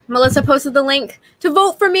Melissa posted the link to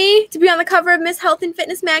vote for me to be on the cover of Miss Health and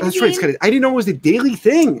Fitness magazine. That's right. I didn't know it was a daily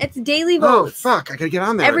thing. It's daily votes. Oh, fuck. I got to get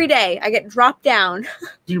on there. Every day. I get dropped down.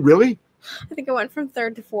 Do you really? I think I went from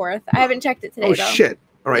 3rd to 4th. I haven't checked it today, though. Oh, shit.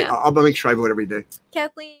 All right. Yeah. I'll make sure I vote every day.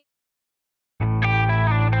 Kathleen.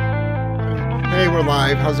 Hey, we're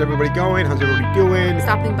live. How's everybody going? How's everybody doing?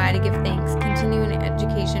 Stopping by to give thanks. Continuing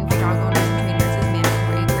education for dog owners and trainers is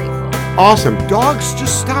mandatory. Grateful. Awesome. Dogs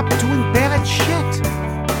just stop doing bad shit.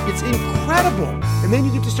 It's incredible. And then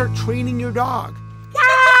you get to start training your dog.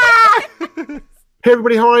 Hey,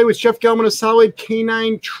 everybody. How are you? It's Jeff Gellman of Solid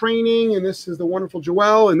Canine Training. And this is the wonderful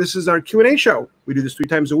Joelle. And this is our Q&A show. We do this 3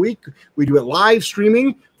 times a week. We do it live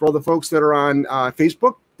streaming for all the folks that are on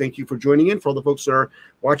Facebook. Thank you for joining in. For all the folks that are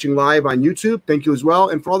watching live on YouTube, thank you as well.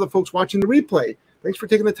 And for all the folks watching the replay, thanks for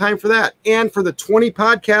taking the time for that. And for the 20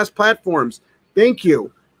 podcast platforms, thank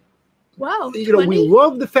you. Wow. You know, we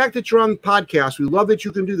love the fact that you're on podcasts. We love that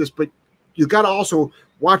you can do this, but you got to also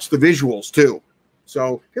watch the visuals too.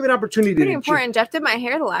 So if you have an opportunity Pretty important. Jeff did my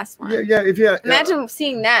hair the last one. Yeah. If you imagine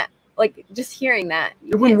seeing that, like just hearing that.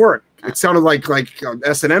 It wouldn't work. It sounded like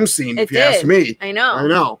S&M scene. If you ask me, I know. I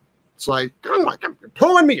know. It's like, oh my God, you're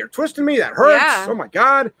pulling me, you're twisting me, that hurts. Yeah. Oh my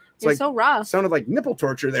God. It's You're like so rough. Sounded like nipple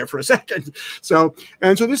torture there for a second. So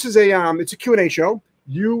this is it's a Q&A show.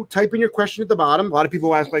 You type in your question at the bottom. A lot of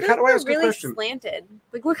people ask, like, how do I ask a question? Really slanted.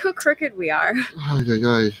 Like, look how crooked we are.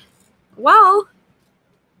 Ay. Well,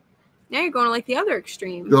 now you're going to like the other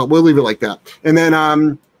extreme. We'll leave it like that. And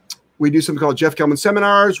then we do something called Jeff Gellman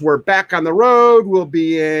Seminars. We're back on the road. We'll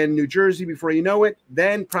be in New Jersey before you know it,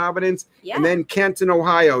 then Providence, and then Canton,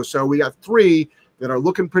 Ohio. So we got 3 that are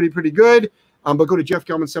looking pretty good. But go to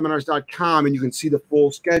jeffgellmanseminars.com and you can see the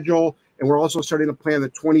full schedule. And we're also starting to plan the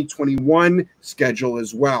 2021 schedule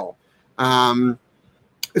as well.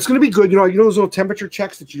 It's going to be good. You know those little temperature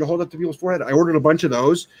checks that you hold up to people's forehead? I ordered a bunch of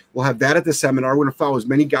those. We'll have that at the seminar. We're going to follow as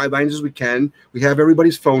many guidelines as we can. We have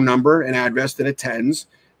everybody's phone number and address that attends.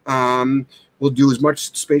 We'll do as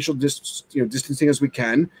much spatial distancing as we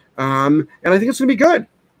can. And I think it's going to be good.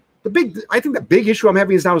 I think the big issue I'm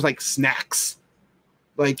having is now is like snacks.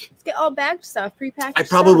 Like, let's get all bagged stuff, prepackaged. I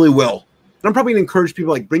probably will. And I'm probably going to encourage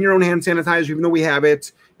people, like, bring your own hand sanitizer, even though we have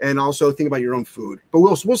it, and also think about your own food. But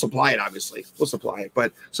we'll supply it, obviously. We'll supply it.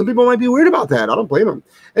 But some people might be weird about that. I don't blame them.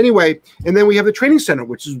 Anyway, and then we have the training center,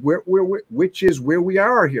 which is where we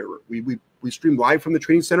are here. We stream live from the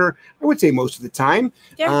training center, I would say most of the time.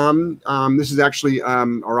 Yeah. This is actually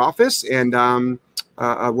our office and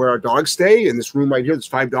where our dogs stay in this room right here. There's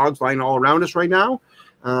 5 dogs lying all around us right now.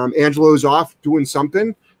 Angelo's off doing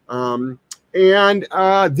something. And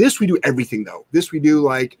this we do everything though. This we do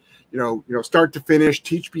like, start to finish,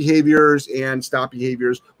 teach behaviors and stop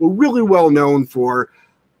behaviors. We're really well known for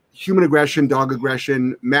human aggression, dog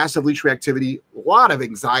aggression, massive leash reactivity, a lot of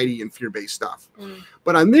anxiety and fear-based stuff.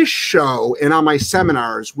 But on this show and on my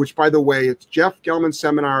seminars, which by the way, it's Jeff Gellman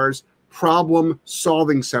Seminars,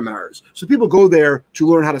 problem-solving seminars. So people go there to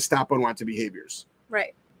learn how to stop unwanted behaviors.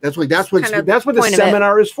 Right. That's what the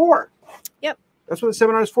seminar is for. Yep. That's what the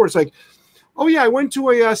seminar is for. It's like, oh yeah, I went to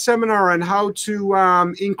a seminar on how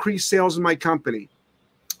to increase sales in my company.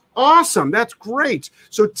 Awesome, that's great.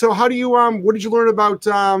 So how do you what did you learn about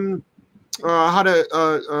how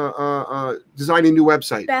to design a new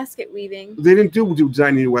website? Basket weaving. They didn't do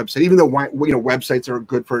design a new website, even though websites are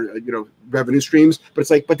good for revenue streams. But it's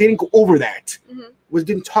like, but they didn't go over that. We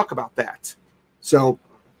didn't talk about that. So.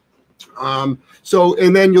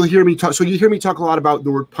 And then you'll hear me talk. So you hear me talk a lot about the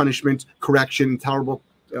word punishment, correction, intolerable,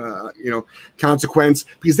 consequence,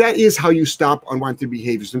 because that is how you stop unwanted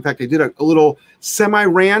behaviors. In fact, I did a little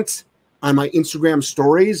semi-rant on my Instagram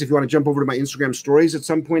stories. If you want to jump over to my Instagram stories at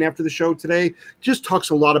some point after the show today, just talks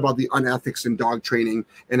a lot about the unethics in dog training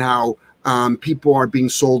and how people are being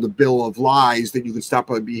sold a bill of lies that you can stop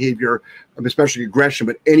a behavior, especially aggression,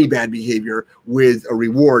 but any bad behavior with a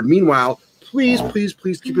reward. Meanwhile, please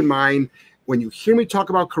keep in mind, when you hear me talk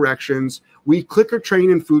about corrections, we clicker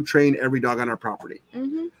train and food train every dog on our property.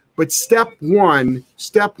 But step one,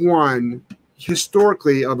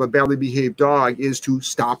 historically, of a badly behaved dog is to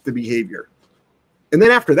stop the behavior. And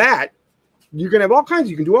then after that, you can do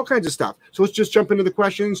all kinds of stuff. So let's just jump into the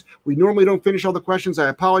questions. We normally don't finish all the questions. I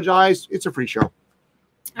apologize. It's a free show.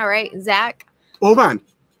 All right, Zach. Hold on. Do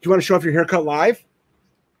you want to show off your haircut live?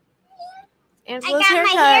 Angela's I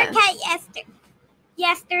got my haircut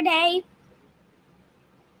yesterday.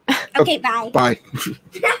 Okay, bye. Bye.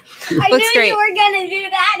 I knew great. you were going to do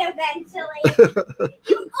that eventually.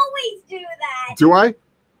 You always do that. Do I?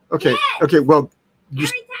 Okay. Yes. Okay. Well, Every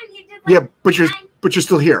time you do that. yeah, but you're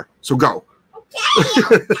still here. So go.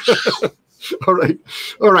 Okay.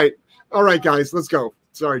 All right, guys. Let's go.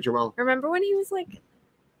 Sorry, Joelle. Remember when he was like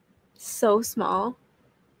so small?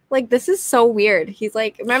 Like, this is so weird. He's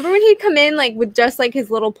like, remember when he'd come in like with just like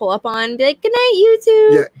his little pull up on and be like, good night,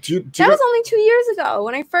 YouTube? Yeah. Do you That was only 2 years ago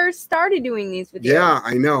when I first started doing these videos. Yeah,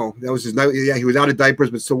 I know. That was his night. Yeah, he was out of diapers,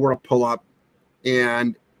 but still wore a pull up.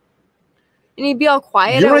 And he'd be all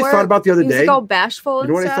quiet. you know at what I thought work. about the other He was day? like all bashful. You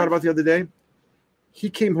know what and I stuff. thought about the other day? He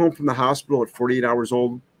came home from the hospital at 48 hours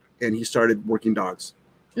old, and he started working dogs.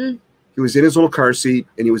 Mm. He was in his little car seat,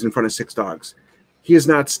 and he was in front of 6 dogs. He has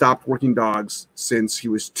not stopped working dogs since he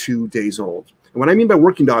was 2 days old. And what I mean by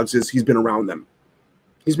working dogs is he's been around them.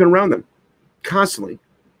 He's been around them constantly.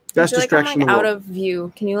 Best I feel distraction like I'm, in the out world. of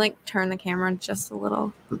view. Can you like turn the camera just a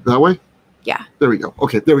little? That way? Yeah. There we go.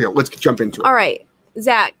 Okay, there we go. Let's jump into it. All right.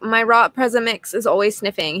 Zach, my raw Preza mix is always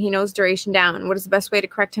sniffing. He knows duration down. What is the best way to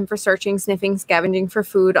correct him for searching, sniffing, scavenging for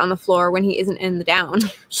food on the floor when he isn't in the down?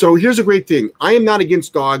 So here's a great thing. I am not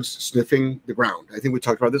against dogs sniffing the ground. I think we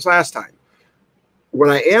talked about this last time. What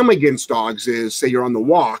I am against dogs is, say you're on the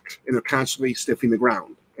walk and they're constantly sniffing the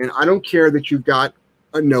ground. And I don't care that you've got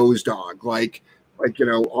a nose dog, like you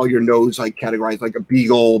know, all your nose like categorized like a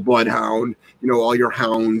beagle, bloodhound, you know, all your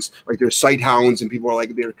hounds, like they're sight hounds, and people are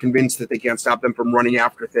like, they're convinced that they can't stop them from running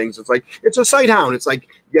after things. It's like, it's a sight hound. It's like,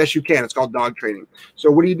 yes, you can. It's called dog training.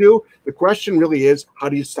 So what do? The question really is, how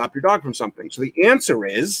do you stop your dog from something? So the answer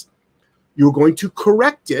is, you're going to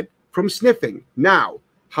correct it from sniffing. Now,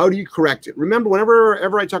 how do you correct it? Remember,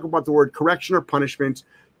 whenever I talk about the word correction or punishment,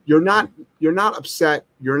 you're not upset,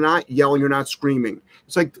 you're not yelling, you're not screaming.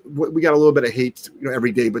 It's like we got a little bit of hate, you know,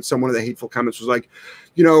 every day, but one of the hateful comments was like,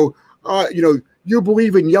 you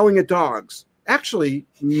believe in yelling at dogs. Actually,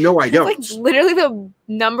 no, I don't. It's like literally the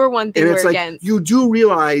number one thing And we're it's like, against. you do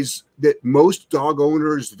realize that most dog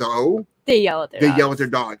owners, though, They yell at their dogs. yell at their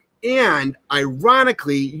dog. And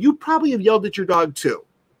ironically, you probably have yelled at your dog too.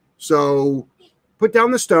 So put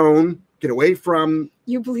down the stone, get away from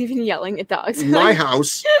You believe in yelling at dogs. my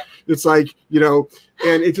house. It's like, you know,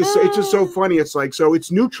 and it's just so funny. It's like, so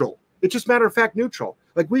it's neutral. It's just matter of fact neutral.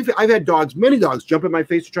 Like I've had many dogs jump in my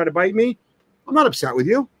face to try to bite me. I'm not upset with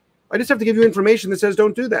you. I just have to give you information that says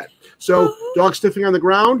don't do that. So dog sniffing on the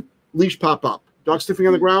ground, leash pop up. Dog sniffing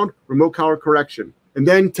on the ground, remote collar correction. And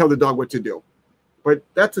then tell the dog what to do. But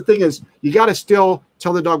that's the thing is, you got to still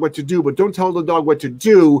tell the dog what to do, but don't tell the dog what to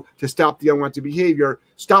do to stop the unwanted behavior.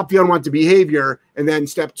 Stop the unwanted behavior, and then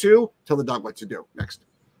step 2, tell the dog what to do. Next.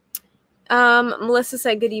 Melissa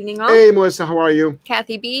said, good evening, all. Hey, Melissa, how are you?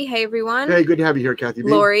 Kathy B, hey, everyone. Hey, good to have you here, Kathy B.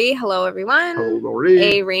 Lori, hello, everyone. Hello, Lori.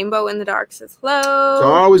 A Rainbow in the Dark says hello. It's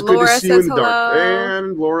always good Laura to see you in says the dark. hello.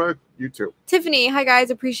 And Laura, you too. Tiffany, hi, guys.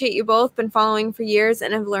 Appreciate you both. Been following for years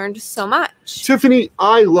and have learned so much. Tiffany,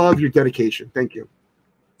 I love your dedication. Thank you.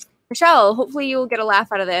 Michelle, hopefully you will get a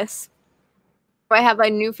laugh out of this. If I have a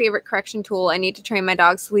new favorite correction tool, I need to train my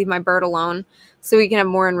dogs to leave my bird alone so we can have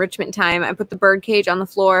more enrichment time. I put the bird cage on the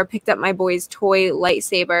floor, picked up my boy's toy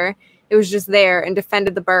lightsaber. It was just there and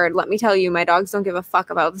defended the bird. Let me tell you, my dogs don't give a fuck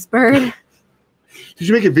about this bird. Did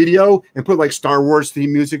you make a video and put like Star Wars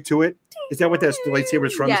theme music to it? Is that what that lightsaber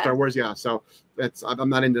is from? Yeah. Star Wars? Yeah. So I'm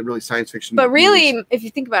not into really science fiction. But movies. really, if you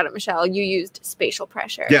think about it, Michelle, you used spatial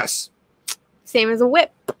pressure. Yes. Same as a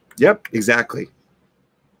whip. Yep. Exactly.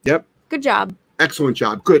 Yep. Good job. Excellent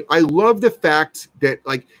job. Good. I love the fact that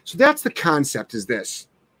so that's the concept is this.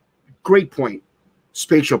 Great point.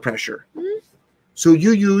 Spatial pressure. Mm-hmm. So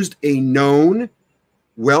you used a known,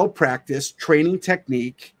 well-practiced training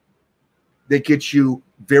technique that gets you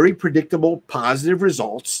very predictable, positive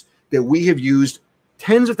results that we have used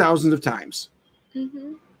tens of thousands of times.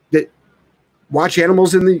 Mm-hmm. That watch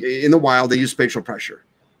animals in the wild, they use spatial pressure.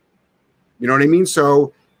 You know what I mean?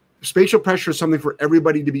 So spatial pressure is something for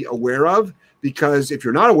everybody to be aware of, because if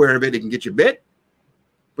you're not aware of it, it can get you bit,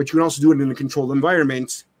 but you can also do it in a controlled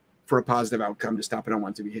environment for a positive outcome to stop an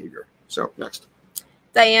unwanted behavior. So next.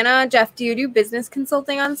 Diana, Jeff, do you do business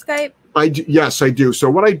consulting on Skype? Yes, I do. So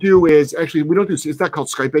what I do is actually, we don't do, it's not called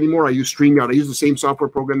Skype anymore. I use StreamYard. I use the same software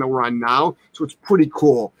program that we're on now. So it's pretty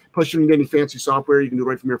cool. Plus you don't need any fancy software. You can do it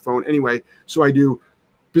right from your phone. Anyway, so I do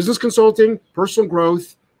business consulting, personal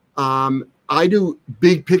growth. I do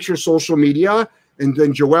big picture social media, and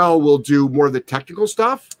then Joelle will do more of the technical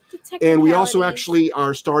stuff. And we also actually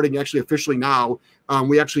are starting officially now.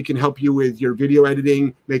 We actually can help you with your video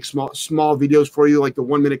editing, make small videos for you, like the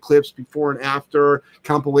 1-minute clips, before and after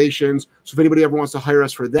compilations. So if anybody ever wants to hire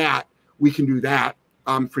us for that, we can do that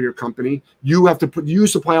for your company. You have to you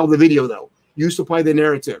supply all the video though. You supply the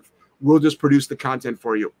narrative. We'll just produce the content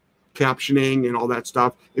for you, captioning and all that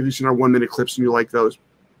stuff. If you've seen our 1-minute clips and you like those.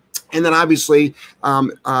 And then obviously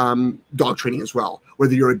dog training as well.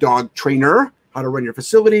 Whether you're a dog trainer how to run your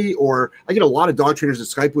facility, or I get a lot of dog trainers that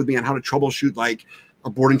Skype with me on how to troubleshoot like a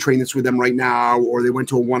board and train that's with them right now, or they went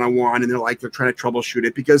to a one-on-one and they're trying to troubleshoot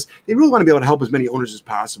it because they really want to be able to help as many owners as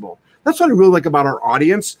possible. That's what I really like about our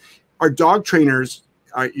audience. Our dog trainers,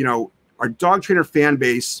 our dog trainer fan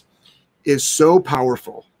base is so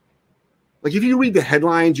powerful. Like if you read the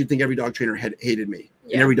headlines, you'd think every dog trainer hated me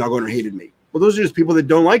and every dog owner hated me. Well, those are just people that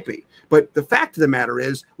don't like me. But the fact of the matter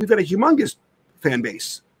is we've got a humongous fan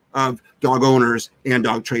base of dog owners and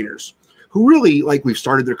dog trainers who really we've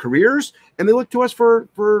started their careers and they look to us for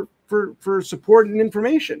support and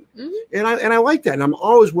information. And I like that. And I'm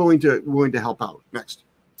always willing to help out. Next.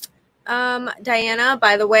 Diana,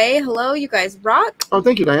 by the way, hello, you guys rock. Oh,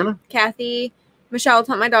 thank you, Diana. Kathy, Michelle,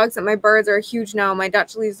 taught my dogs that my birds are a huge no. My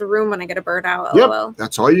Dutch leaves the room when I get a bird out. LOL. Yep,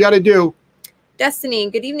 that's all you got to do. Destiny,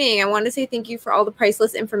 good evening. I wanted to say thank you for all the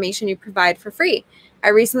priceless information you provide for free. I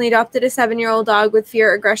recently adopted a 7-year-old dog with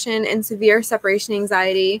fear, aggression, and severe separation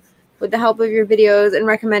anxiety. With the help of your videos and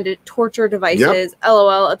recommended torture devices,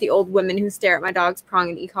 LOL at the old women who stare at my dog's prong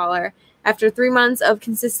and e-collar. After 3 months of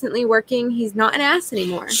consistently working, he's not an ass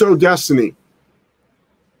anymore. So, Destiny,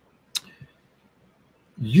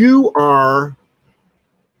 you are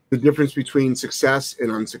the difference between success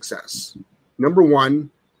and unsuccess. Number one,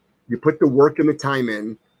 you put the work and the time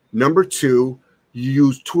in. Number two, you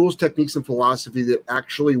use tools, techniques, and philosophy that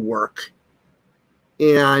actually work,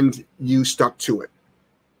 and you stuck to it.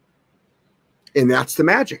 And that's the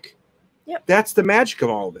magic. Yep. That's the magic of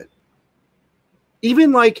all of it.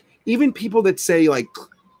 Even people that say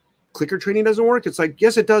clicker training doesn't work, it's like,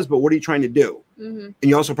 yes, it does, but what are you trying to do? And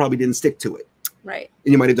you also probably didn't stick to it. Right.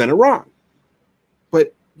 And you might have done it wrong.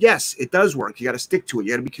 But yes, it does work. You got to stick to it.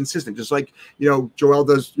 You got to be consistent. Just like, Joelle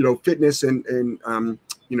does, fitness and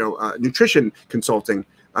nutrition consulting,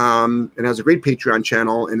 and has a great Patreon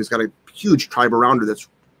channel and has got a huge tribe around her. That's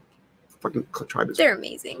fucking tribe. They're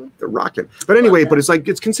amazing. They're rocking. But anyway, but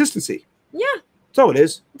it's consistency. Yeah. That's all it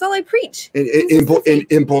is. That's all I preach. And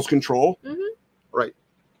impulse control. Right.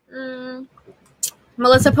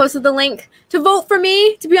 Melissa posted the link to vote for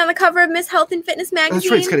me to be on the cover of Miss Health and Fitness magazine.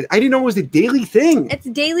 That's right. I didn't know it was a daily thing. It's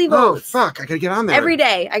daily votes. Oh, fuck. I got to get on there. Every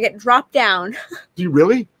day. I get dropped down. Do you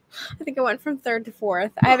really? I think I went from 3rd to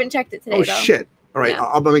 4th. I haven't checked it today, though. Oh, shit. All right. Yeah.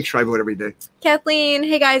 I'll make sure I vote every day. Kathleen,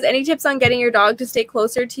 hey, guys. Any tips on getting your dog to stay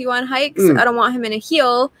closer to you on hikes? I don't want him in a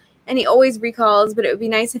heel, and he always recalls, but it would be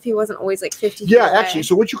nice if he wasn't always 50 feet away. Actually.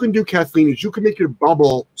 So what you can do, Kathleen, is you can make your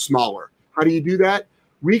bubble smaller. How do you do that?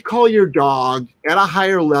 Recall your dog at a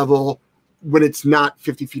higher level when it's not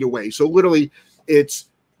 50 feet away. So literally, it's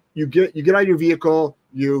you get out of your vehicle,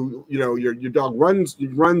 your dog runs,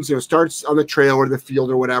 starts on the trail or the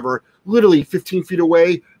field or whatever. Literally 15 feet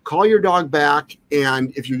away. Call your dog back,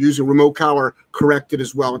 and if you use a remote collar, correct it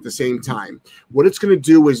as well at the same time. What it's going to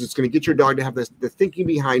do is it's going to get your dog to have the thinking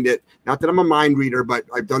behind it. Not that I'm a mind reader, but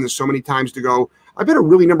I've done this so many times to go, I better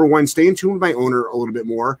really, number one, stay in tune with my owner a little bit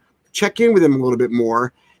more. Check in with them a little bit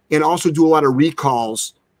more, and also do a lot of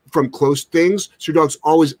recalls from close things. So your dog's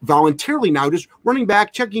always voluntarily now just running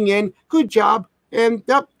back, checking in. Good job. And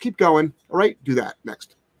keep going. All right, do that.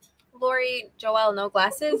 Next. Lori, Joelle, no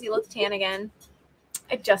glasses. You look tan again.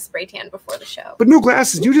 I just spray tanned before the show. But no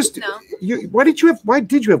glasses. You just no. Why did you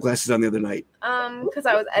have glasses on the other night? Because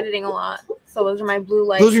I was editing a lot. So those are my blue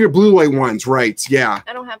light. Those are your blue light ones, right? Yeah.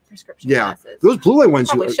 I don't have prescription glasses. Those blue light ones.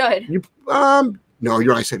 Probably should. No,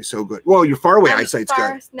 your eyesight is so good. Well, your far away eyesight's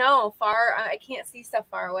good. No, I can't see stuff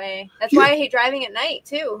far away. That's why I hate driving at night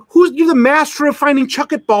too. You're the master of finding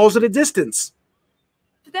chucket balls at a distance.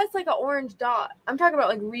 But that's like an orange dot. I'm talking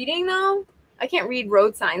about reading though. I can't read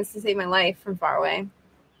road signs to save my life from far away.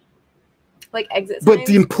 Like exit signs. But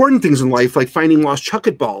the important things in life, like finding lost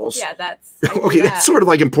chucket balls. Yeah, that's okay. That's sort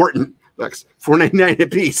of important. $4.99 a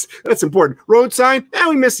piece. That's important. Road sign.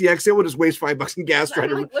 We missed the exit. We'll just waste $5 in gas.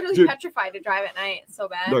 I'm literally petrified to drive at night. It's so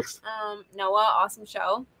bad. Next. Noah, awesome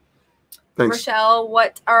show. Thanks. Rochelle,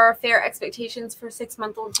 what are fair expectations for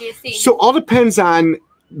 6-month-old GSC? So all depends on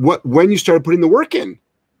when you started putting the work in,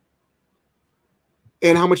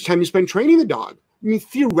 and how much time you spend training the dog. I mean,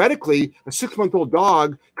 theoretically, a 6-month-old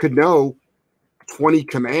dog could know 20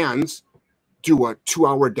 commands, do a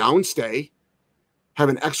 2-hour downstay, have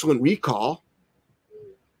an excellent recall.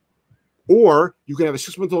 Or you can have a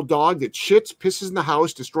 6-month-old dog that shits, pisses in the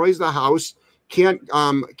house, destroys the house, can't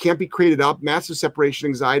be created up, massive separation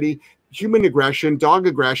anxiety, human aggression, dog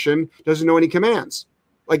aggression, doesn't know any commands.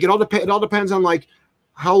 It all depends on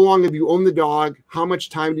how long have you owned the dog, how much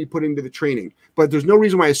time do you put into the training. But there's no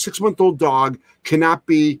reason why a 6-month-old dog cannot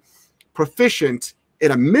be proficient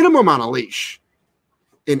at a minimum on a leash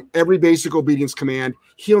in every basic obedience command,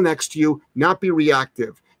 heel next to you, not be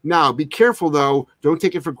reactive, Now, be careful, though. Don't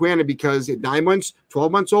take it for granted because at 9 months,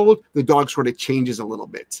 12 months old, the dog sort of changes a little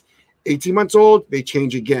bit. 18 months old, they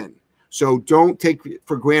change again. So don't take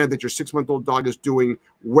for granted that your 6-month-old dog is doing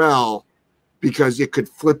well because it could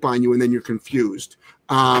flip on you and then you're confused.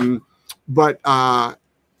 So I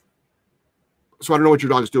don't know what your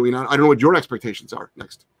dog is doing. I don't know what your expectations are.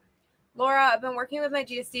 Next. Laura, I've been working with my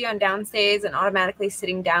GSD on downstays and automatically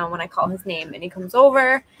sitting down when I call his name and he comes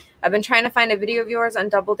over. I've been trying to find a video of yours on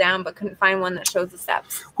Double Down, but couldn't find one that shows the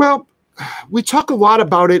steps. Well, we talk a lot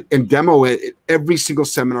about it and demo it at every single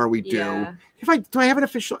seminar we do. Yeah. Do I have an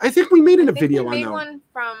official? I think we made a video on that. We made one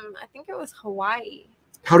from, I think it was Hawaii.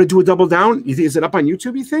 How to do a double down? Is it up on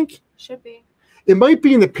YouTube, you think? Should be. It might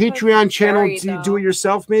be in the Patreon channel. Sorry, Do you do it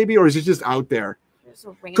yourself, maybe, or is it just out there?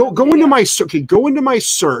 Go video. into my go into my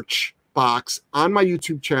search box on my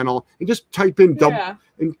YouTube channel and just type in double. Yeah.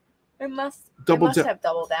 And It must have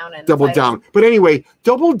double down in double the title. down. But anyway,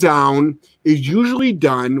 double down is usually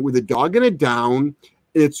done with a dog and a down.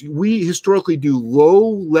 We historically do low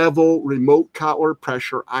level remote collar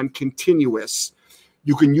pressure on continuous.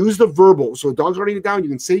 You can use the verbal. So the dog's already down. You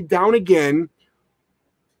can say down again,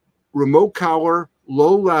 remote collar,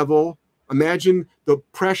 low level. Imagine the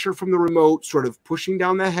pressure from the remote sort of pushing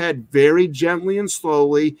down the head very gently and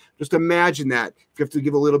slowly. Just imagine that. If you have to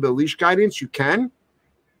give a little bit of leash guidance, you can.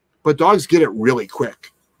 But dogs get it really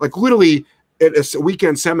quick. Like literally at a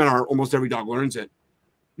weekend seminar, almost every dog learns it.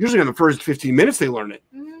 Usually in the first 15 minutes, they learn it.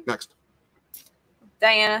 Mm-hmm. Next.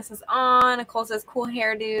 Diana says on. Nicole says cool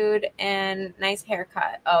hair, dude, and nice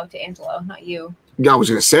haircut. Oh, to Angelo, not you. Yeah, I was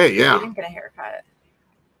going to say, yeah. You didn't get a haircut.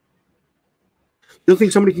 You don't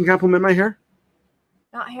think somebody can compliment my hair?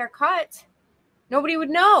 Not haircut. Nobody would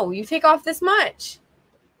know. You take off this much.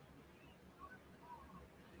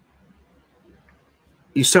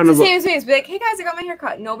 You sounded Same as me. Be like, hey guys, I got my hair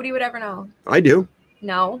cut. Nobody would ever know. I do.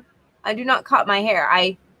 No, I do not cut my hair.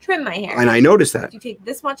 I trim my hair. And I noticed that. You take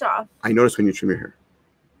this much off. I noticed when you trim your hair.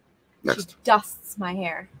 Next. She dusts my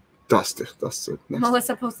hair. Dust it. Next.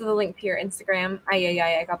 Melissa posted the link to your Instagram. Ay, ay,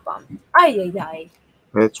 ay, I got bummed. Ay, ay, ay.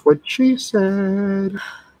 That's what she said.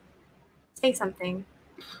 Say something.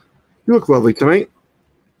 You look lovely tonight.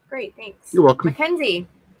 Great, thanks. You're welcome. Mackenzie,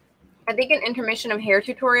 I think an intermission of hair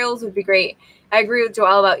tutorials would be great. I agree with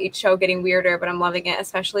Joelle about each show getting weirder, but I'm loving it,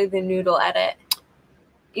 especially the noodle edit.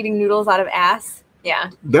 Eating noodles out of ass. Yeah.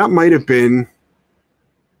 That might have been.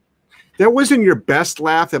 That wasn't your best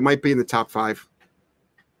laugh. That might be in the top 5.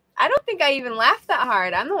 I don't think I even laughed that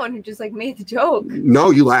hard. I'm the one who just like made the joke.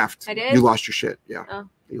 No, you laughed. I did? You lost your shit. Yeah. Oh.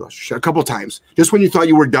 You lost your shit a couple times. Just when you thought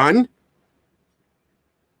you were done.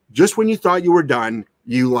 Just when you thought you were done,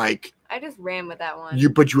 you like. I just ran with that one.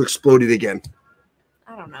 But you exploded again.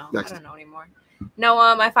 I don't know. Next. I don't know anymore.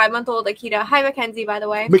 Noah, my 5-month-old Akita. Hi, Mackenzie, by the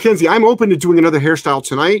way. Mackenzie, I'm open to doing another hairstyle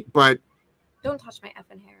tonight, but. Don't touch my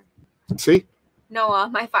effing hair. See? Noah,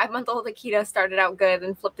 my 5-month-old Akita started out good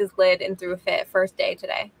and flipped his lid and threw a fit first day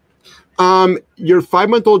today. Your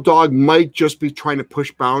 5-month-old dog might just be trying to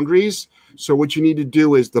push boundaries. So what you need to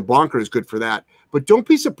do is the bonker is good for that. But don't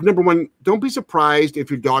be surprised if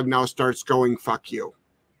your dog now starts going, fuck you.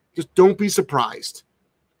 Just don't be surprised.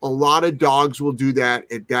 A lot of dogs will do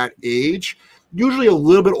that at that age. Usually a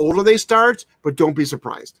little bit older they start, but don't be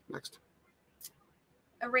surprised. Next.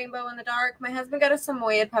 A rainbow in the dark. My husband got a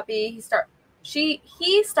Samoyed puppy.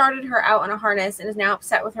 He started her out on a harness and is now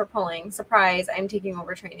upset with her pulling. Surprise, I'm taking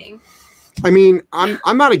over training. I mean,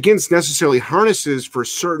 I'm not against necessarily harnesses for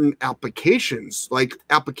certain applications, like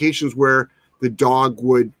applications where the dog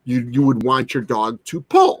you would want your dog to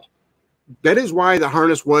pull. That is why the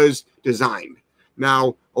harness was designed.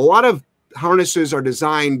 Now, a lot of harnesses are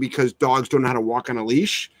designed because dogs don't know how to walk on a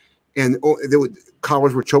leash, and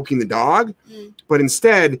collars were choking the dog. But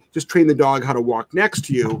instead, just train the dog how to walk next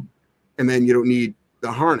to you, and then you don't need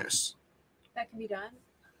the harness. That can be done.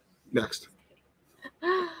 Next.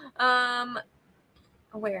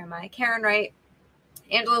 Where am I? Karen Wright.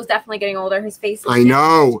 Angelo's definitely getting older. His face is I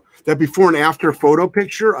know. That before and after photo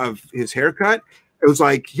picture of his haircut, it was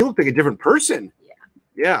like he looked like a different person.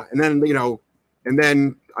 Yeah. Yeah. And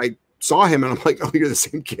then, I saw him and I'm like, oh, you're the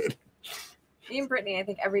same kid. Me and Brittany, I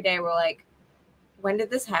think every day we're like, when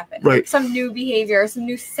did this happen? Right. Some new behavior, some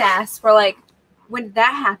new sass. We're like, when did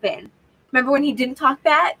that happen? Remember when he didn't talk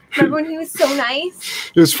back? Remember when he was so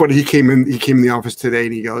nice? It was funny. He came in the office today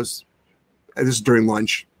and he goes, this is during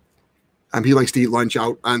lunch. He likes to eat lunch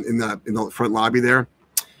out in the front lobby there.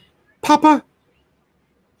 Papa,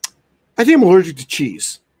 I think I'm allergic to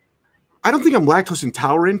cheese. I don't think I'm lactose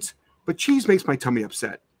intolerant, but cheese makes my tummy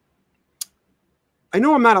upset. I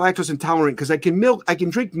know I'm not lactose intolerant because I can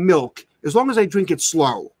drink milk as long as I drink it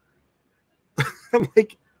slow. I'm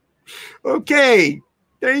like, Okay,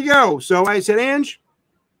 there you go. So I said, Ange,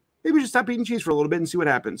 maybe just stop eating cheese for a little bit and see what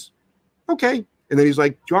happens. Okay. And then he's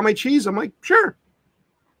like, do you want my cheese? I'm like, sure.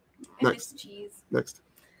 I miss cheese. Next.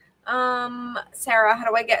 Sarah, how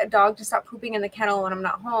do I get a dog to stop pooping in the kennel when I'm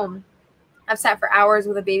not home? I've sat for hours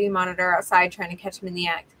with a baby monitor outside trying to catch him in the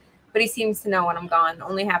act, but he seems to know when I'm gone.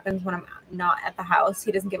 Only happens when I'm not at the house.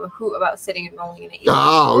 He doesn't give a hoot about sitting and rolling in it.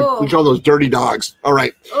 Oh, we call those dirty dogs. All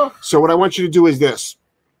right. Ugh. So what I want you to do is this.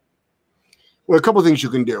 Well, a couple of things you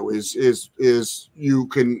can do is you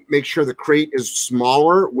can make sure the crate is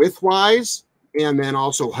smaller width-wise, and then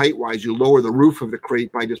also height-wise. You lower the roof of the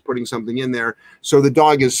crate by just putting something in there. So the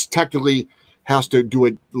dog is technically has to do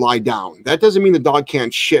it lie down. That doesn't mean the dog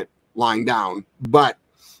can't shit lying down, but,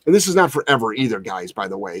 and this is not forever either, guys, by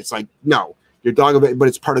the way. It's like, no, your dog, but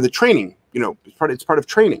it's part of the training. You know, it's part of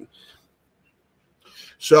training.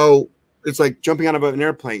 So it's like jumping out of an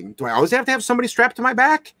airplane. Do I always have to have somebody strapped to my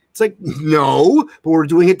back? It's like, no, but we're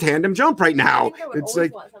doing a tandem jump right now. I think I would It's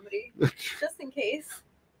always like, want somebody, just in case.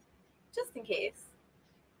 Just in case.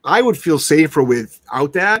 I would feel safer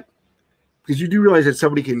without that, because you do realize that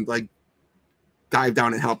somebody can like dive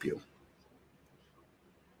down and help you.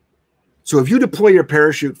 So if you deploy your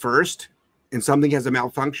parachute first and something has a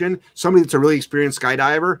malfunction, somebody that's a really experienced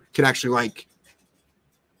skydiver can actually like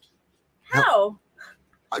How?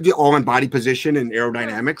 all in body position and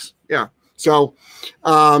aerodynamics. Yeah. So,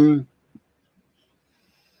 so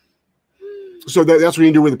that's what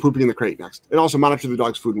you do with the pooping in the crate next. And also monitor the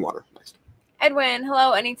dog's food and water next. Edwin,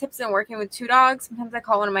 hello. Any tips on working with two dogs? Sometimes I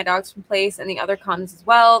call one of my dogs from place and the other comes as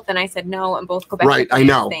well. Then I said no and both go back. Right. To I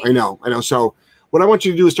know. So what I want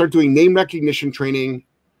you to do is start doing name recognition training.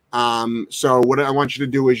 So what I want you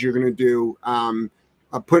to do is you're going to do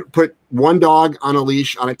put one dog on a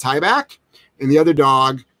leash on a tie back, and the other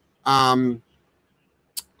dog,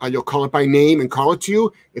 you'll call it by name and call it to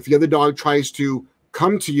you. If the other dog tries to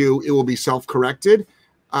come to you, it will be self-corrected.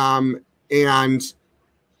 And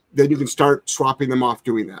then you can start swapping them off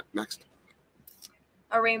doing that. Next.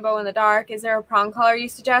 A rainbow in the dark. Is there a prong color you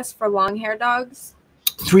suggest for long-haired dogs?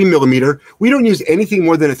 3 millimeter. We don't use anything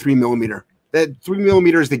more than a 3 millimeter. That 3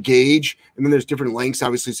 millimeter is the gauge, and then there's different lengths,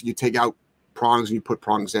 obviously, so you take out prongs and you put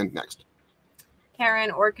prongs in. Next.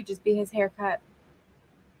 Karen, or it could just be his haircut.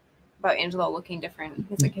 About Angelo looking different.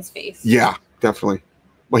 It's like his face. Yeah, definitely.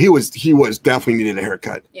 Well, he was definitely needed a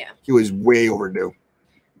haircut. Yeah. He was way overdue.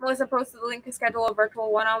 Melissa posted the link to schedule a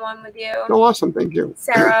virtual one-on-one with you. Oh, awesome. Thank you.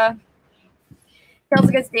 Sarah. He also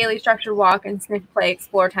gets daily structured walk and sniff, play,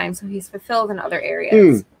 explore time, so he's fulfilled in other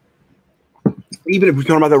areas. Even if we're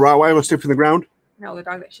talking about the Rottweiler sniffing the ground? No, the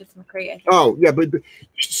dog that shits in the crate. I think. Oh, yeah, but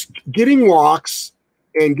getting walks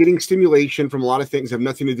and getting stimulation from a lot of things have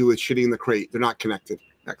nothing to do with shitting in the crate. They're not connected.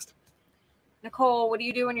 Next. Nicole, what do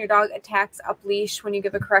you do when your dog attacks up leash when you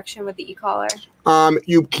give a correction with the e-collar?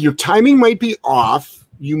 Your timing might be off.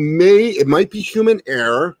 It might be human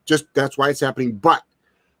error. Just that's why it's happening. But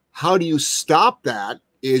how do you stop that?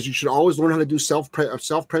 Is you should always learn how to do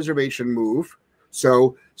self-preservation move.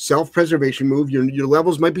 So self-preservation move. Your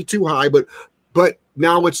levels might be too high, but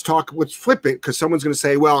now let's flip it, because someone's going to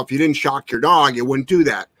say, well, if you didn't shock your dog, you wouldn't do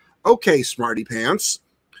that. Okay, smarty pants.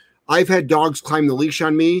 I've had dogs climb the leash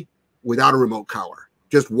on me without a remote collar,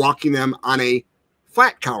 just walking them on a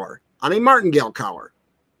flat collar, on a martingale collar.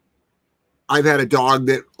 I've had a dog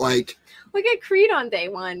that Look at Creed on day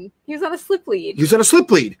one. He was on a slip lead. He was on a slip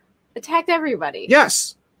lead. Attacked everybody.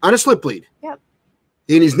 Yes, on a slip lead. Yep.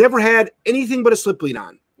 And he's never had anything but a slip lead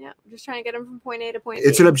on. Yeah, I'm just trying to get him from point A to point B.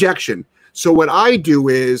 It's an objection. So what I do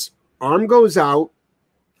is arm goes out,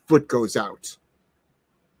 foot goes out.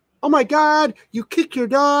 Oh my God, you kick your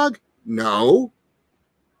dog? No.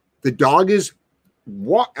 The dog is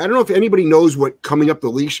I don't know if anybody knows what coming up the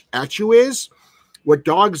leash at you is. What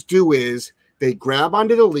dogs do is they grab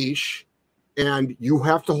onto the leash and you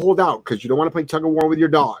have to hold out because you don't want to play tug of war with your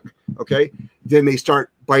dog. Okay. Then they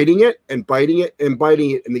start biting it and biting it and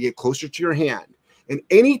biting it, and they get closer to your hand. And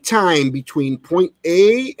any time between point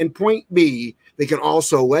A and point B, they can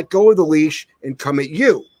also let go of the leash and come at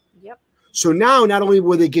you. Yep. So now not only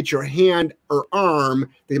will they get your hand or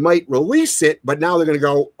arm, they might release it, but now they're going to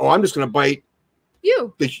go, oh, I'm just going to bite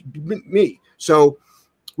me. So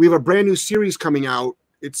we have a brand new series coming out.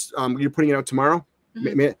 It's you're putting it out tomorrow.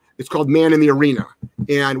 Mm-hmm. It's called Man in the Arena.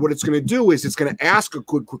 And what it's going to do is it's going to ask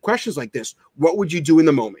quick questions like this. What would you do in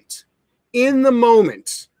the moment? In the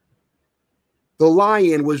moment, the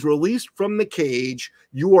lion was released from the cage.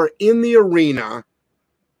 You are in the arena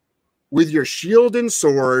with your shield and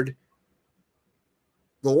sword.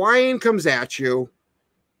 The lion comes at you,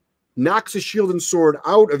 knocks the shield and sword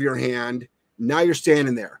out of your hand. Now you're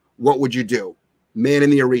standing there. What would you do? man in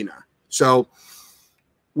the arena. So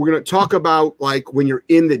we're going to talk about like when you're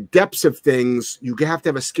in the depths of things, you have to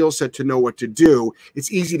have a skill set to know what to do.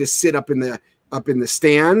 It's easy to sit up in the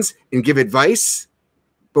stands and give advice,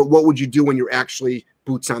 but what would you do when you're actually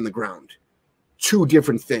boots on the ground? Two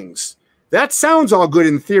different things. That sounds all good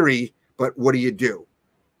in theory, but what do you do?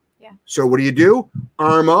 Yeah. So what do you do?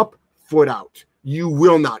 Arm up, foot out. You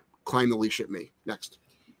will not climb the leash at me. Next.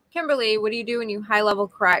 Kimberly, what do you do when you high level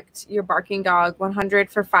correct your barking dog? 100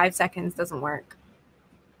 for 5 seconds doesn't work.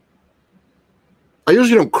 I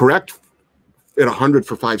usually don't correct at 100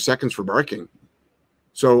 for 5 seconds for barking.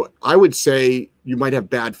 So I would say you might have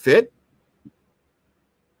bad fit.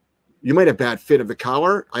 You might have bad fit of the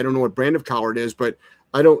collar. I don't know what brand of collar it is, but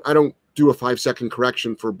I don't do a 5 second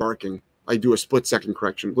correction for barking. I do a split second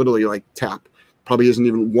correction, literally like tap. Probably isn't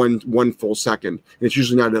even one full second. And it's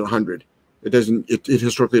usually not at 100. It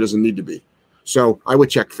historically doesn't need to be. So I would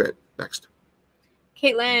check fit. Next.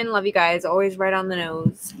 Caitlin, love you guys. Always right on the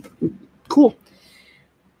nose. Cool.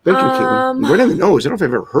 Thank you, Caitlin. Right on the nose. I don't know if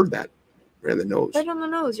I've ever heard that. Right on the nose. Right on the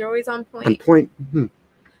nose. You're always on point. On point. Mm-hmm.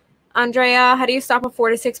 Andrea, how do you stop a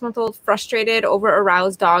 4 to 6 month old frustrated, over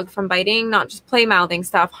aroused dog from biting? Not just play mouthing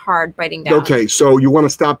stuff, hard biting down. Okay, so you want to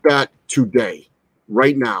stop that today,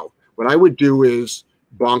 right now. What I would do is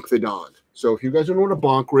bonk the dog. So if you guys don't know what a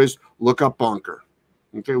bonker is, look up bonker.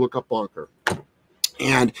 Okay, look up bonker.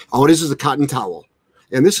 And all it is a cotton towel.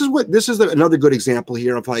 And this is another good example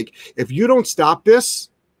here of like, if you don't stop this,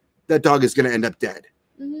 that dog is going to end up dead.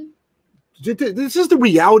 Mm-hmm. This is the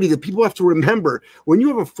reality that people have to remember. When you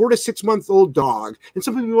have a 4 to 6 month old dog, and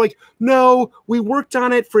some people are like, no, we worked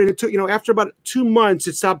on it for, after about 2 months,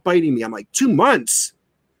 it stopped biting me. I'm like, 2 months?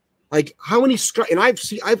 Like how many and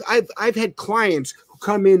I've had clients who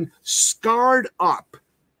come in scarred up.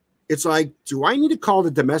 It's like, do I need to call the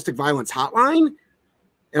domestic violence hotline?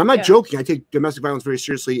 And I'm not joking. I take domestic violence very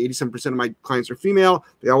seriously. 87% of my clients are female.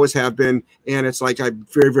 They always have been. And it's like, I'm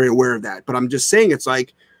very, very aware of that. But I'm just saying, it's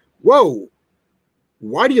like, whoa,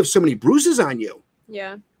 why do you have so many bruises on you?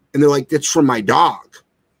 Yeah. And they're like, it's from my dog.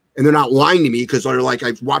 And they're not lying to me because they're like,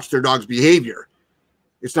 I've watched their dog's behavior.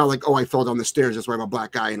 It's not like, oh, I fell down the stairs. That's why I have a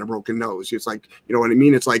black eye and a broken nose. It's like, you know what I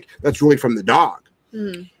mean? It's like, that's really from the dog.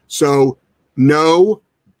 Mm. So no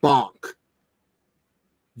bonk.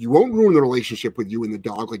 You won't ruin the relationship with you and the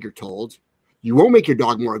dog like you're told. You won't make your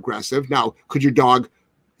dog more aggressive. Now, could your dog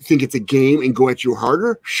think it's a game and go at you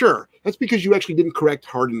harder? Sure. That's because you actually didn't correct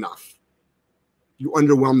hard enough. You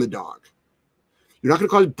underwhelm the dog. You're not going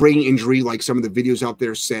to cause brain injury like some of the videos out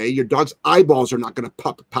there say. Your dog's eyeballs are not going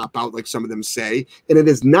to pop out like some of them say. And it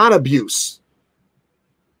is not abuse.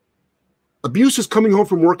 Abuse is coming home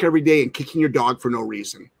from work every day and kicking your dog for no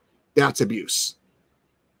reason. That's abuse.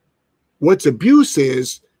 What's abuse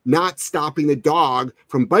is not stopping the dog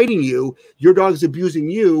from biting you. Your dog's abusing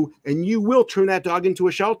you, and you will turn that dog into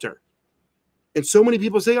a shelter. And so many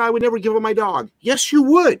people say, I would never give up my dog. Yes, you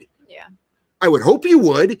would. Yeah. I would hope you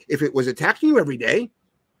would if it was attacking you every day.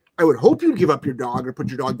 I would hope you'd give up your dog or put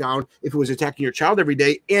your dog down if it was attacking your child every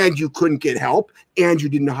day and you couldn't get help and you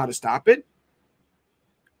didn't know how to stop it.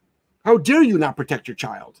 How dare you not protect your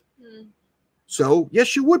child? Hmm. So,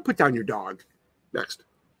 yes, you would put down your dog. Next.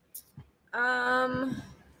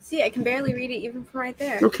 See, I can barely read it even from right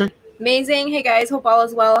there. Okay. Amazing. Hey guys, hope all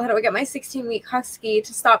is well. How do I get my 16-week husky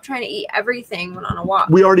to stop trying to eat everything when on a walk?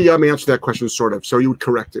 We already answered that question, sort of, so you would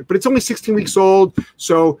correct it. But it's only 16 weeks old,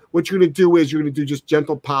 so what you're going to do is you're going to do just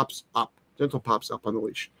gentle pops up on the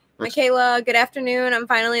leash. Next. Michaela, good afternoon. I'm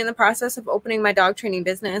finally in the process of opening my dog training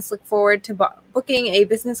business. Look forward to booking a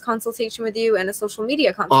business consultation with you and a social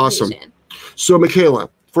media consultation. Awesome. So, Michaela,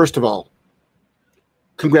 first of all,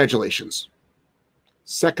 congratulations.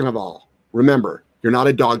 Second of all, remember, you're not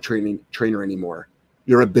a dog trainer anymore.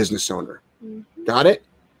 You're a business owner. Mm-hmm. Got it?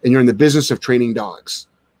 And you're in the business of training dogs.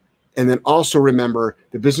 And then also remember,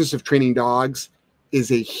 the business of training dogs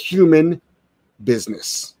is a human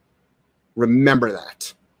business. Remember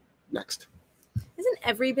that. Next. Isn't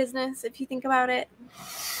every business, if you think about it?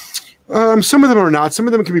 Some of them are not. Some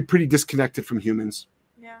of them can be pretty disconnected from humans.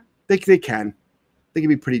 Yeah. They can. They can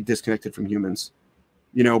be pretty disconnected from humans.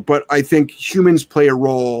 But I think humans play a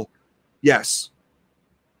role, yes,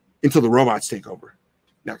 until the robots take over.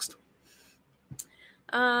 Next.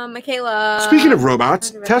 Michaela. Speaking of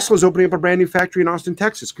robots, Tesla's opening up a brand new factory in Austin,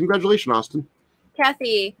 Texas. Congratulations, Austin.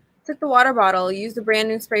 Kathy, took the water bottle, used a brand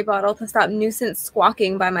new spray bottle to stop nuisance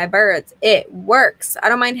squawking by my birds. It works. I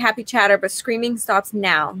don't mind happy chatter, but screaming stops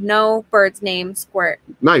now. No bird's name, Squirt.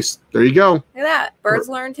 Nice. There you go. Look at that. Birds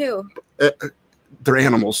learn too. They're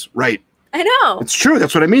animals, right? I know. It's true.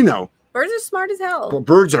 That's what I mean, though. Birds are smart as hell. Well,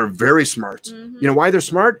 birds are very smart. Mm-hmm. You know why they're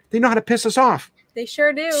smart? They know how to piss us off. They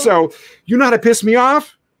sure do. So you know how to piss me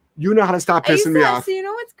off. You know how to stop pissing me off. So you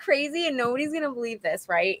know what's crazy, and nobody's gonna believe this,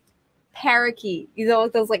 right? Parakeet. You know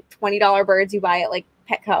those like $20 birds you buy at like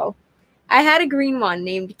Petco. I had a green one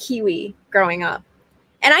named Kiwi growing up,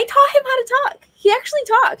 and I taught him how to talk. He actually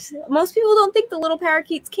talked. Most people don't think the little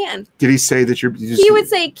parakeets can. Did he say that He would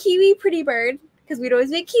say, "Kiwi, pretty bird," because we'd always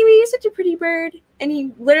say, "Kiwi, you're such a pretty bird," and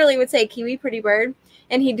he literally would say, "Kiwi, pretty bird,"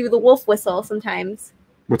 and he'd do the wolf whistle sometimes.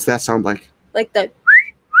 What's that sound like? Like the,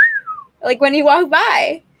 like when he walked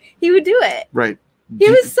by, he would do it. Right. He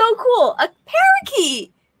was so cool. A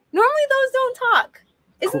parakeet. Normally those don't talk.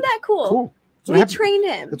 Isn't that cool? Cool. We trained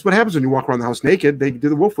him. That's what happens when you walk around the house naked. They do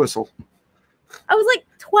the wolf whistle. I was like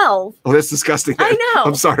 12. Oh, that's disgusting. I know.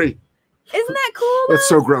 I'm sorry. Isn't that cool? That's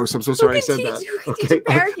so gross. I'm so sorry I said that. Okay.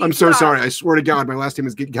 I'm so sorry. I swear to God, my last name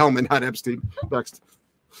is Gelman, not Epstein. Next.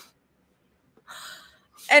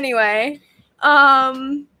 Anyway,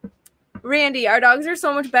 Randy, our dogs are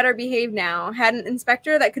so much better behaved now. Had an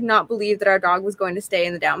inspector that could not believe that our dog was going to stay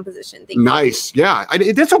in the down position. Nice. Yeah.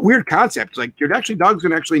 That's a weird concept. Like, your dog's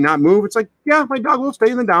going to actually not move. It's like, yeah, my dog will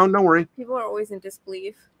stay in the down. Don't worry. People are always in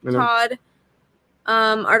disbelief. Todd,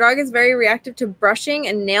 our dog is very reactive to brushing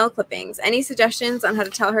and nail clippings. Any suggestions on how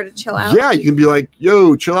to tell her to chill out? Yeah, you can be like,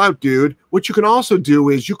 yo, chill out, dude. What you can also do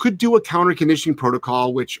is you could do a counter conditioning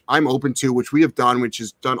protocol, which I'm open to, which we have done, which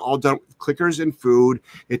is done with clickers and food.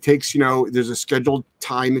 It takes, there's a scheduled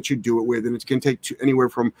time that you do it with, and it's going to take anywhere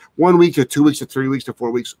from 1 week to 2 weeks to 3 weeks to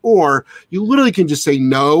 4 weeks. Or you literally can just say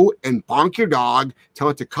no and bonk your dog, tell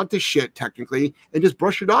it to cut the shit technically, and just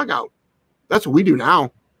brush your dog out. That's what we do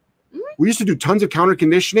now. We used to do tons of counter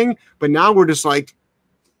conditioning, but now we're just like,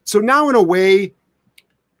 so now in a way,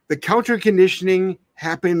 the counter conditioning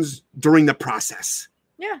happens during the process.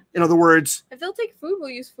 Yeah. In other words, if they'll take food, we'll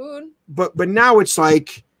use food. But now it's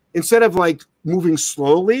like, instead of like moving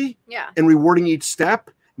slowly and rewarding each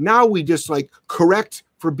step, now we just like correct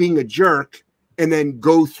for being a jerk and then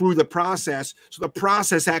go through the process. So the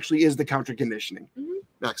process actually is the counter conditioning.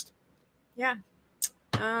 Next. Yeah.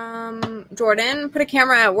 Jordan, put a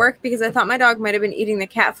camera at work because I thought my dog might have been eating the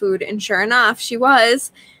cat food, and sure enough, she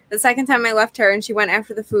was. The second time I left her and she went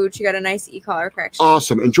after the food, she got a nice e-collar correction.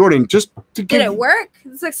 Awesome. And Jordan, just to did it work?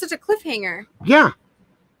 It's like such a cliffhanger. Yeah.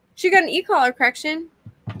 She got an e-collar correction.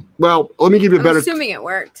 Well, let me give you a better. I'm assuming it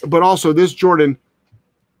worked. But also, this Jordan,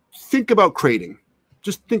 think about crating.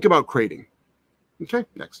 Just think about crating. Okay,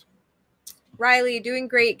 next. Riley, doing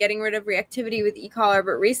great, getting rid of reactivity with e-collar,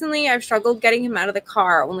 but recently I've struggled getting him out of the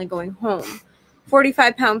car, only going home.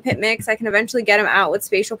 45-pound pit mix. I can eventually get him out with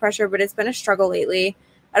spatial pressure, but it's been a struggle lately.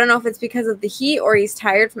 I don't know if it's because of the heat or he's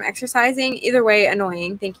tired from exercising. Either way,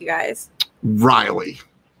 annoying. Thank you, guys. Riley.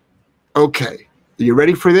 Okay. Are you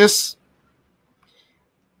ready for this?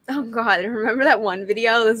 Oh, God. Remember that one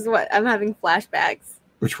video? This is what I'm having flashbacks.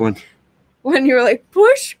 Which one? When you were like,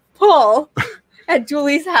 push, pull. At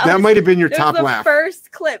Julie's house. That might have been your top laugh.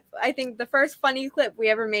 First clip. I think the first funny clip we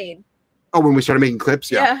ever made. Oh, when we started making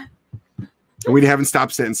clips? Yeah. And we haven't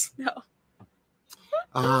stopped since. No.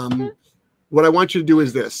 What I want you to do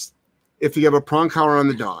is this. If you have a prong collar on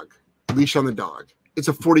the dog, leash on the dog, it's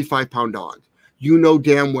a 45-pound dog. You know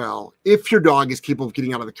damn well if your dog is capable of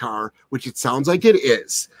getting out of the car, which it sounds like it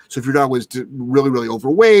is. So if your dog was really, really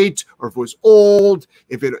overweight, or if it was old,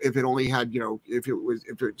 if it only had, if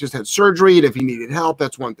it just had surgery, and if he needed help,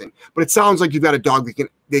 that's one thing. But it sounds like you've got a dog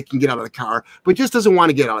that can get out of the car, but just doesn't want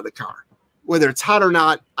to get out of the car. Whether it's hot or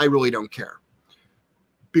not, I really don't care.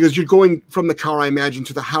 Because you're going from the car, I imagine,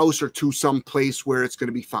 to the house or to some place where it's going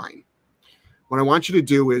to be fine. What I want you to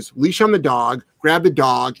do is leash on the dog, grab the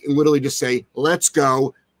dog, and literally just say, let's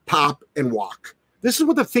go, pop, and walk. This is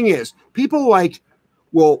what the thing is. People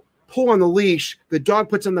will pull on the leash, the dog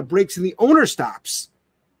puts on the brakes, and the owner stops.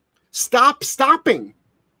 Stop stopping.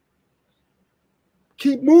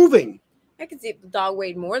 Keep moving. I could see if the dog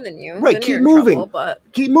weighed more than you. Right, keep moving.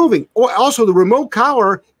 Keep moving. Also, the remote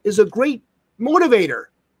collar is a great motivator.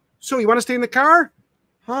 So you want to stay in the car?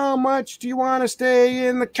 How much do you want to stay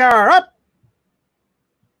in the car? Up.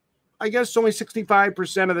 I guess only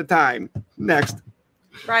 65% of the time. Next.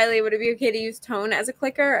 Riley, would it be okay to use tone as a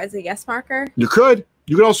clicker, as a yes marker? You could.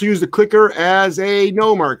 You could also use the clicker as a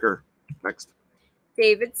no marker. Next.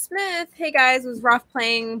 David Smith. Hey guys, was rough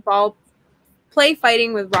play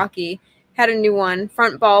fighting with Rocky. Had a new one.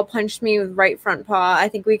 Front ball punched me with right front paw. I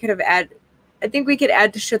think we could add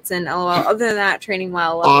to Schutzen, LOL. Other than that, training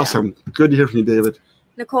well. Awesome. Good to hear from you, David.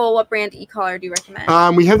 Nicole, what brand e-collar do you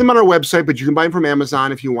recommend? We have them on our website, but you can buy them from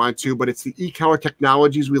Amazon if you want to. But it's the e-collar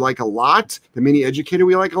technologies we like a lot. The Mini Educator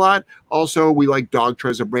we like a lot. Also, we like Dogtra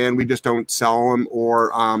as a brand. We just don't sell them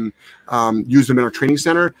or use them in our training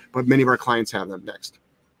center, but many of our clients have them. Next.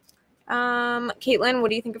 Caitlin, what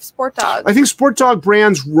do you think of Sport Dog? I think Sport Dog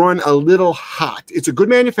brands run a little hot. It's a good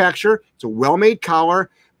manufacturer. It's a well-made collar,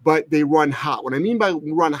 but they run hot. What I mean by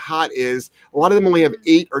run hot is a lot of them only have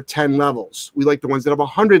 8 or 10 levels. We like the ones that have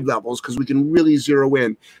 100 levels because we can really zero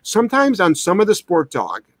in. Sometimes on some of the Sport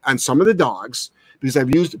Dog, on some of the dogs,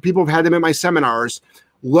 because people have had them in my seminars,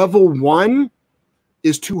 level 1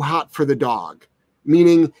 is too hot for the dog,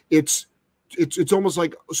 meaning it's almost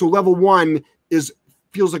like, so level 1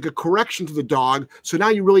 feels like a correction to the dog. So now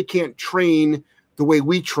you really can't train the way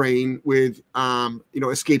we train with,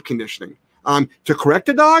 escape conditioning. To correct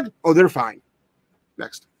a dog, they're fine.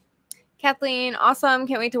 Next. Kathleen, awesome.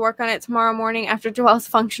 Can't wait to work on it tomorrow morning after Joelle's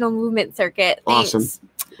functional movement circuit. Thanks. Awesome.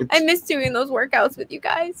 I miss doing those workouts with you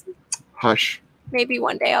guys. Hush. Maybe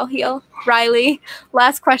one day I'll heal. Riley,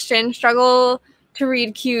 last question. Struggle to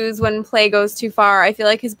read cues when play goes too far. I feel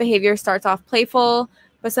like his behavior starts off playful,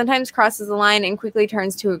 but sometimes crosses the line and quickly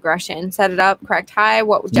turns to aggression. Set it up, correct high.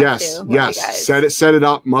 What would Jeff do? Yes. Set it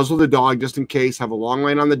up, muzzle the dog just in case, have a long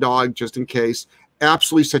line on the dog just in case.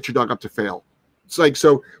 Absolutely set your dog up to fail. It's like,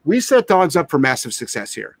 so we set dogs up for massive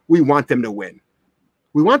success here. We want them to win.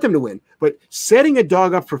 But setting a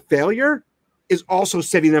dog up for failure is also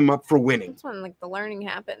setting them up for winning. That's when the learning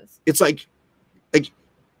happens. It's like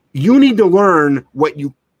you need to learn what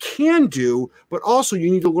you can do, but also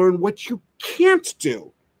you need to learn what you can't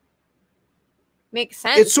do. Makes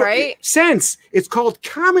sense, right? Sense. It's called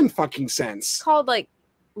common fucking sense. It's called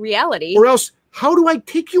reality. Or else, how do I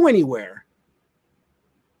take you anywhere?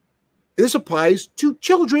 And this applies to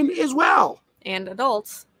children as well. And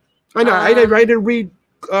adults. I know. I had to read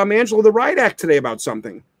Angelo the Riot Act today about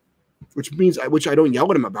something, which I don't yell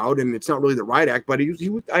at him about, and it's not really the Riot Act, but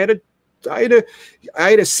I had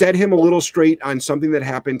to set him a little straight on something that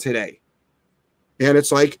happened today. And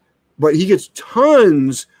it's like, but he gets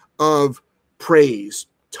tons of praise,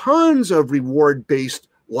 tons of reward-based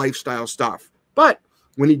lifestyle stuff. But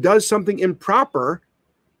when he does something improper,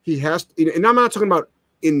 he has to, and I'm not talking about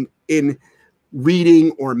in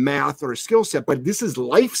reading or math or a skill set, but this is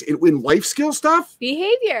life skill stuff.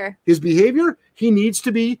 His behavior, he needs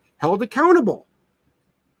to be held accountable.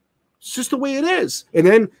 It's just the way it is. And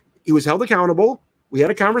then he was held accountable. We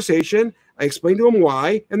had a conversation. I explained to him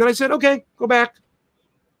why. And then I said, okay, go back.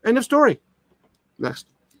 End of story. Next.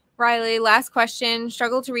 Riley, last question.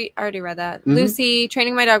 Struggle to read. I already read that. Mm-hmm. Lucy,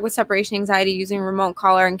 training my dog with separation anxiety using remote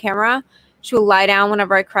collar and camera. She will lie down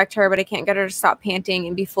whenever I correct her, but I can't get her to stop panting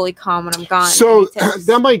and be fully calm when I'm gone. So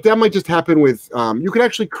that might just happen with, you can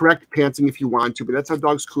actually correct panting if you want to, but that's how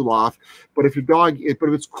dogs cool off. But if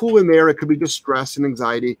it's cool in there, it could be just stress and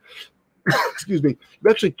anxiety. Excuse me. You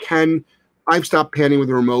actually can. I've stopped panting with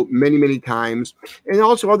the remote many, many times. And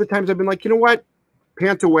also other times I've been like, you know what?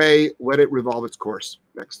 Pant away, let it revolve its course.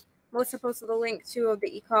 Next. Melissa posted the link to of the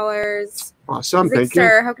e-collars. Awesome, thank you.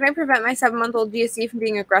 Sir, how can I prevent my 7-month-old GSC from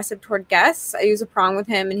being aggressive toward guests? I use a prong with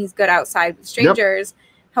him, and he's good outside with strangers.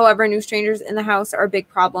 Yep. However, new strangers in the house are a big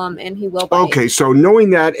problem, and he will bite. Okay, so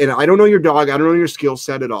knowing that, and I don't know your dog, I don't know your skill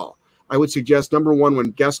set at all. I would suggest, number one,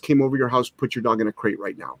 when guests came over your house, put your dog in a crate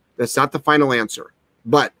right now. That's not the final answer,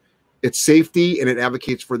 but it's safety, and it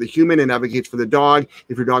advocates for the human and advocates for the dog.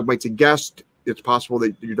 If your dog bites a guest, it's possible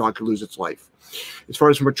that your dog could lose its life. As far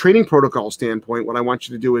as from a training protocol standpoint, what I want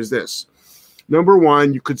you to do is this. Number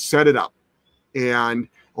one, you could set it up. And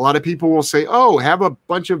a lot of people will say, oh, have a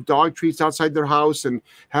bunch of dog treats outside their house and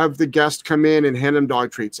have the guest come in and hand them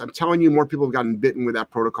dog treats. I'm telling you, more people have gotten bitten with that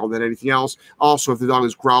protocol than anything else. Also, if the dog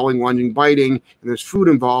is growling, lunging, biting, and there's food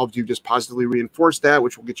involved, you just positively reinforce that,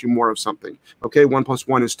 which will get you more of something. Okay, 1 +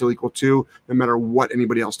 1 is still equal 2, no matter what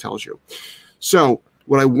anybody else tells you. So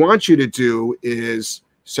what I want you to do is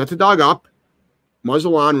set the dog up,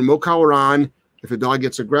 muzzle on, remote collar on. If the dog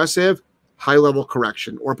gets aggressive, high-level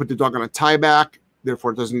correction. Or put the dog on a tie back,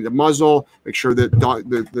 therefore it doesn't need a muzzle. Make sure that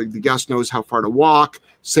the guest knows how far to walk.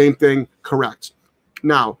 Same thing, correct.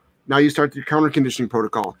 Now you start your counter conditioning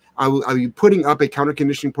protocol. I'll be putting up a counter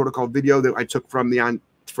conditioning protocol video that I took from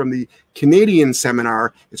the Canadian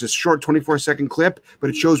seminar. It's a short 24-second clip,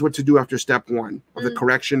 but it shows what to do after step 1 of the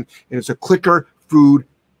correction. And it's a clicker food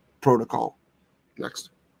protocol.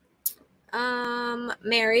 Next.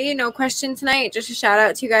 Mary, no question tonight. Just a shout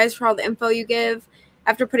out to you guys for all the info you give.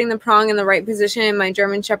 After putting the prong in the right position, my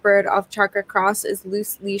German Shepherd off Chakra Cross is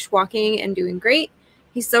loose leash walking and doing great.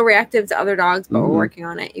 He's so reactive to other dogs, but Mhm. we're working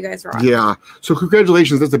on it. You guys are awesome. Yeah. So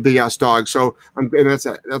congratulations. That's a big ass dog. So and that's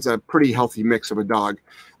a pretty healthy mix of a dog.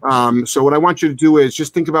 So what I want you to do is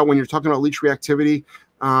just think about when you're talking about leash reactivity.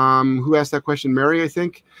 Who asked that question? Mary, I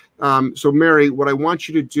think. So Mary, what I want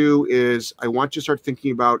you to do is I want you to start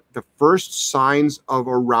thinking about the first signs of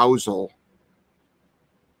arousal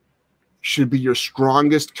should be your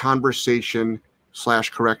strongest conversation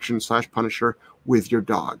 / correction / punisher with your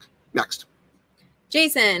dog. Next.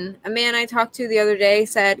 Jason, a man I talked to the other day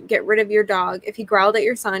said, get rid of your dog. If he growled at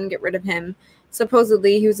your son, get rid of him.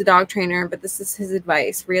 Supposedly, he was a dog trainer, but this is his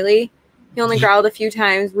advice. Really? He only growled a few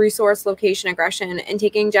times, resource, location, aggression, and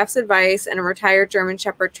taking Jeff's advice and a retired German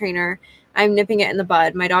Shepherd trainer, I'm nipping it in the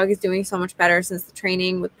bud. My dog is doing so much better since the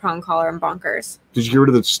training with prong collar and bonkers. Did you get rid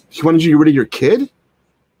of the? He wanted you to get rid of your kid?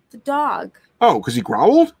 The dog. Oh, because he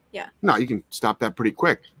growled? Yeah. No, you can stop that pretty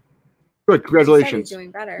quick. Good, He said congratulations. he's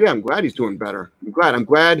doing better. Yeah, I'm glad he's doing better. I'm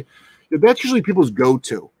glad. That's usually people's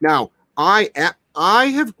go-to. Now, I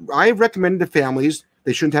have recommended to families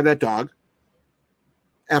they shouldn't have that dog.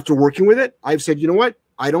 After working with it, I've said, you know what?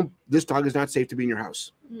 This dog is not safe to be in your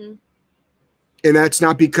house. Mm-hmm. And that's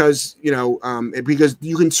not because, because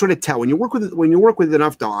you can sort of tell when you work with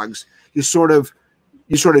enough dogs, you sort of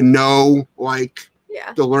know like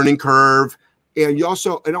Yeah. the learning curve. And you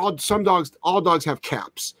also, all dogs have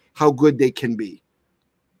caps, how good they can be.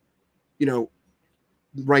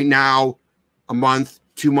 Right now, a month,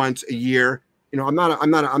 2 months, a year. I'm not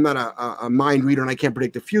a mind reader and I can't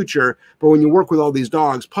predict the future. But when you work with all these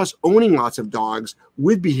dogs, plus owning lots of dogs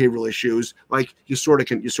with behavioral issues, like you sort of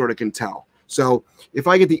can tell. So if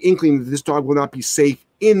I get the inkling that this dog will not be safe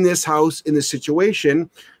in this house, in this situation,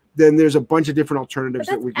 then there's a bunch of different alternatives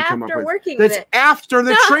that we can come up with. Working That's with it. after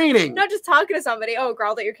the training. Not just talking to somebody. Oh,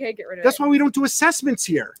 growled at your kid, get rid of That's it. why we don't do assessments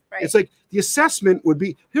here. Right. It's like the assessment would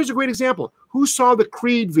be, here's a great example. Who saw the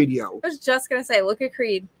Creed video? I was just going to say, look at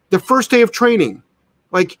Creed. The first day of training.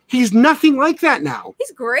 Like, he's nothing like that now.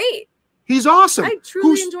 He's great. He's awesome. I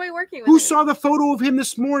truly enjoy working with Who him. saw the photo of him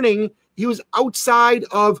this morning? He was outside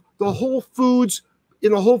of the Whole Foods,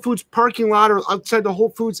 in the Whole Foods parking lot or outside the Whole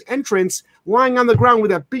Foods entrance, lying on the ground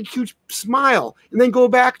with that big, huge smile, and then go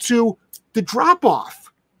back to the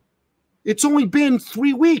drop-off. It's only been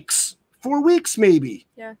 3 weeks, 4 weeks maybe.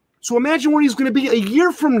 Yeah. So imagine where he's going to be a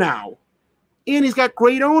year from now. And he's got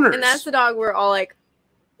great owners. And that's the dog we're all like,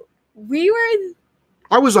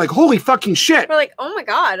 I was like, holy fucking shit. we're like, oh my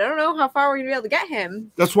God, I don't know how far we're going to be able to get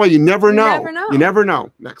him. That's why you never know. never know. You never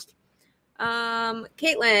know. Next.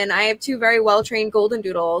 Caitlin, I have 2 very well-trained golden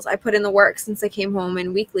doodles. I put in the work since I came home,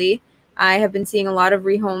 and weekly I have been seeing a lot of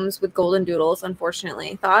rehomes with golden doodles,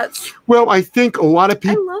 unfortunately. Thoughts? Well, I think a lot of I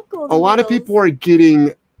people love golden a lot of doodles. people are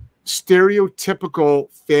getting stereotypical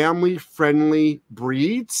family-friendly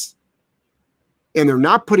breeds, and they're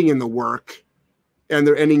not putting in the work, and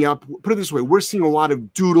they're ending up, put it this way, we're seeing a lot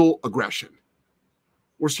of doodle aggression.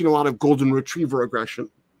 We're seeing a lot of golden retriever aggression,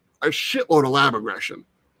 a shitload of lab aggression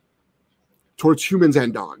towards humans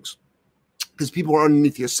and dogs, because people are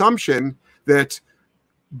underneath the assumption that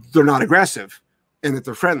they're not aggressive and that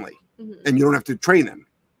they're friendly, and you don't have to train them.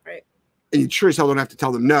 Right. And you sure as hell don't have to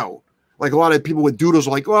tell them no. Like a lot of people with doodles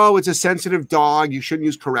are like, oh, it's a sensitive dog. You shouldn't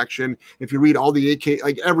use correction. If you read all the AK,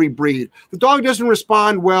 like every breed, the dog doesn't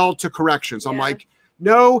respond well to corrections. I'm Yeah. like,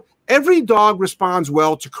 no, every dog responds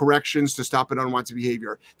well to corrections to stop an unwanted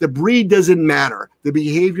behavior. The breed doesn't matter. The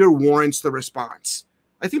behavior warrants the response.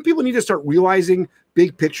 I think people need to start realizing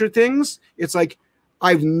big picture things. It's like,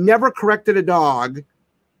 I've never corrected a dog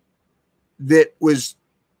that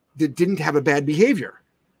didn't have a bad behavior.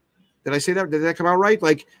 Did I say that? Did that come out right?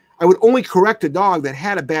 Like, I would only correct a dog that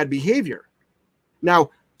had a bad behavior.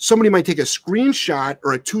 Now, somebody might take a screenshot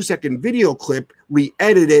or a 2-second video clip,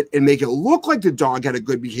 re-edit it, and make it look like the dog had a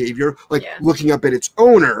good behavior, like looking up at its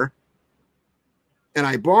owner, and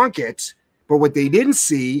I bonk it. But what they didn't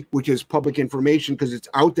see, which is public information because it's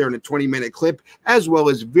out there in a 20-minute clip, as well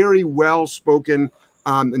as very well-spoken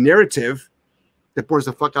narrative that bores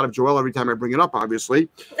the fuck out of Joelle every time I bring it up, obviously,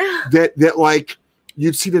 that like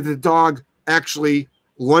you'd see that the dog actually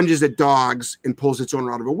lunges at dogs and pulls its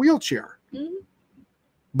owner out of a wheelchair. Mm-hmm.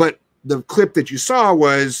 But the clip that you saw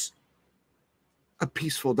was a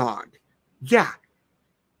peaceful dog. Yeah.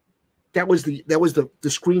 That was the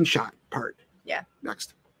screenshot part. Yeah.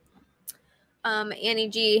 Next. Annie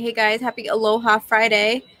G. Hey guys, happy Aloha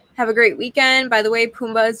Friday. Have a great weekend. By the way,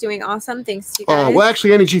 Pumbaa is doing awesome. Thanks to you guys. Oh, well,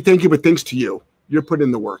 actually, Annie G, thank you, but thanks to you. You're putting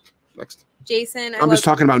in the work. Next. Jason, I'm just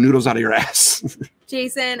talking about noodles out of your ass.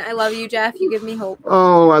 Jason, I love you, Jeff. You give me hope.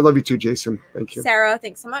 Oh, I love you too, Jason. Thank you. Sarah,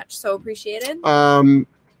 thanks so much. So appreciated.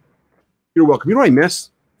 You're welcome. You know what I miss?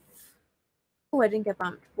 Oh, I didn't get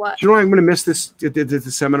bumped. What? Do you know what I'm going to miss this the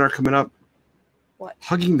seminar coming up? What?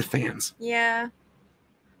 Hugging the fans. Yeah.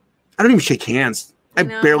 I don't even shake hands. I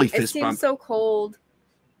know. barely It fist seems bump. so cold.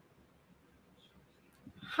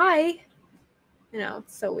 Hi. You know,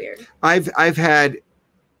 it's so weird. I've had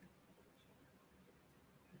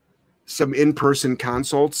some in-person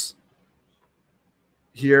consults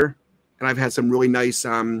here, and I've had some really nice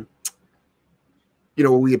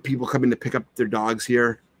we have people coming to pick up their dogs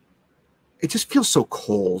here. It just feels so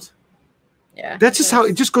cold. Yeah. That's just how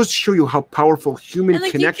it just goes to show you how powerful human and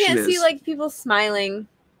like connection you can't is. see like people smiling.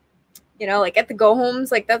 You know, like at the go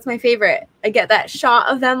homes, like that's my favorite. I get that shot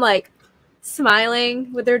of them like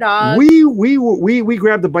smiling with their dog. We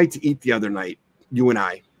grabbed a bite to eat the other night, you and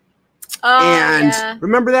I. Oh, And yeah.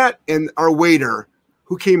 remember that? And our waiter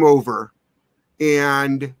who came over,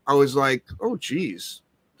 and I was like, oh, geez,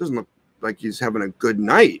 doesn't look like he's having a good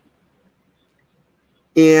night.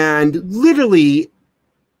 And literally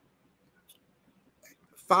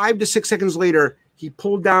 5 to 6 seconds later, he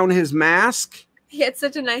pulled down his mask. He had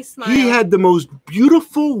such a nice smile. He had the most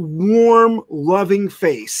beautiful, warm, loving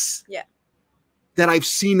face that I've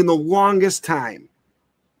seen in the longest time.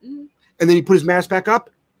 Mm-hmm. And then he put his mask back up.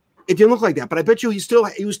 It didn't look like that, but I bet you he was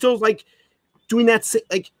still like doing that.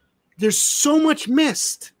 Like, there's so much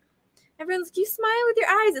mist. Everyone's like, you smile with your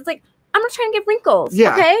eyes. It's like, I'm not trying to get wrinkles.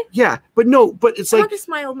 Yeah. Okay. Yeah. But no, but it's I'm like, not gonna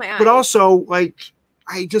smile with my eyes. but also like,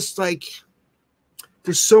 I just like,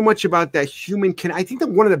 there's so much about that human I think that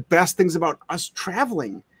one of the best things about us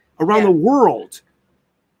traveling around the world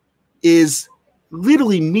is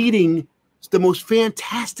literally meeting the most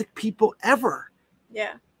fantastic people ever.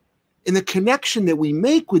 Yeah. And the connection that we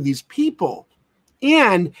make with these people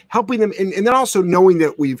and helping them. And then also knowing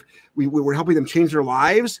that we're helping them change their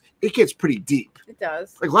lives. It gets pretty deep. It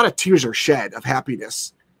does. Like a lot of tears are shed of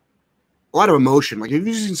happiness. A lot of emotion. Like if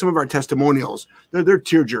you've seen some of our testimonials, they're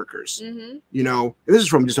tear jerkers. Mm-hmm. You know, and this is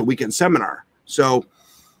from just a weekend seminar. So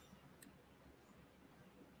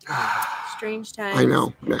Strange times. I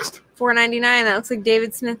know. Next. $4.99. That looks like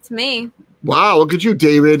David Smith to me. Wow, look at you,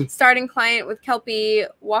 David. Starting client with Kelpie,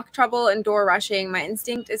 walk trouble and door rushing. My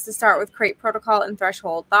instinct is to start with crate protocol and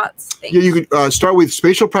threshold. Thoughts? Thanks. Yeah, you could start with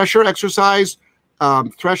spatial pressure exercise,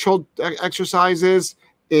 threshold exercises,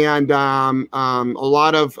 and a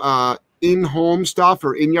lot of in-home stuff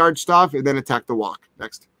or in-yard stuff, and then attack the walk.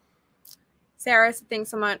 Next. Sarah said, thanks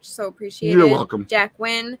so much. So appreciated. You're welcome. Jack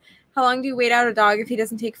Wynn. How long do you wait out a dog if he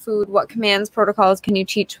doesn't take food? What commands, protocols can you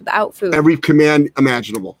teach without food? Every command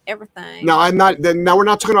imaginable. Everything. Now we're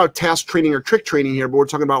not talking about task training or trick training here, but we're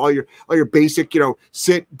talking about all your basic,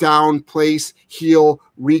 sit down, place, heel,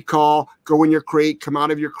 recall, go in your crate, come out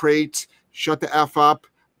of your crate, shut the F up.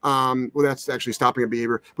 Well, that's actually stopping a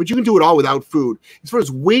behavior, but you can do it all without food. As far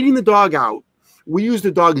as waiting the dog out, we use the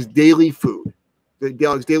dog's daily food, the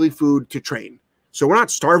dog's daily food to train. So we're not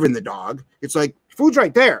starving the dog. It's like food's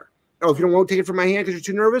right there. Oh, if you don't want to take it from my hand because you're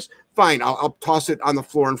too nervous, fine. I'll toss it on the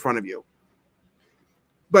floor in front of you.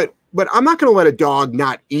 But I'm not going to let a dog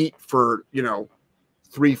not eat for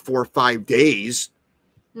 3, 4, 5 days.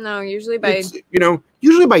 No, usually by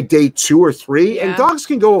usually by day 2 or 3, Yeah. and dogs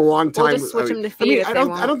can go a long time. We'll just switch them to feed if I they don't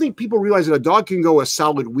won't. think people realize that a dog can go a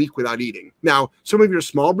solid week without eating. Now, some of your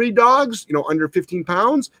small breed dogs, under 15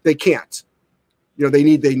 pounds, they can't. They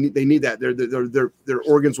need that. Their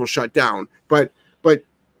organs will shut down. But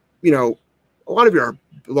a lot of your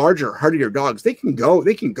larger, hardier dogs, they can go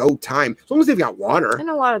time as long as they've got water. and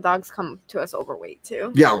a lot of dogs come to us overweight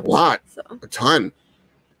too. Yeah, a lot, So a ton.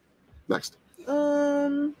 Next.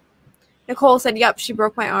 Nicole said, yep, she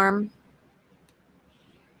broke my arm.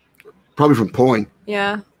 Probably from pulling.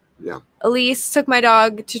 Yeah. Yeah. Elise took my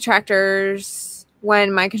dog to Tractors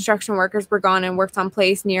when my construction workers were gone and worked on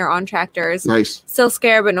place near on Tractors. Nice. Still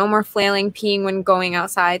scared, but no more flailing, peeing when going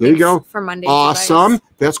outside. There you Thanks go. For Monday's Awesome. advice.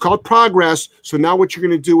 That's called progress. So now what you're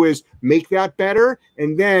going to do is make that better.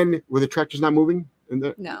 And then where the tractor's not moving.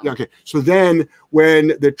 No. Yeah, okay. So then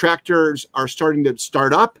when the tractors are starting to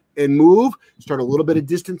start up and move, start a little bit of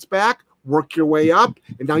distance back, work your way up,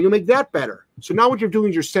 and now you'll make that better. So now what you're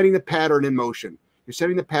doing is you're setting the pattern in motion. You're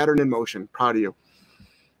setting the pattern in motion. Proud of you.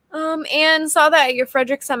 And saw that at your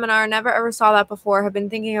Frederick seminar. Never ever saw that before. Have been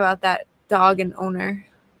thinking about that dog and owner.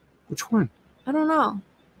 Which one? I don't know.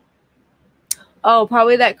 Oh,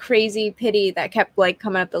 probably that crazy pity that kept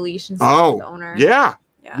coming up the leash and stuff with the owner. Yeah.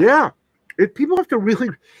 Yeah. Yeah. People have to really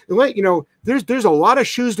there's a lot of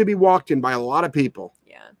shoes to be walked in by a lot of people.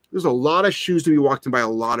 Yeah. There's a lot of shoes to be walked in by a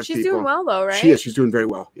lot of She's people. doing well though, right? She is. She's doing very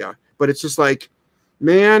well. Yeah. But it's just like,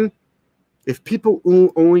 man, if people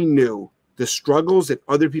only knew the struggles that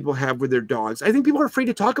other people have with their dogs, I think people are afraid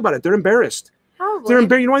to talk about it. They're embarrassed. Probably. They're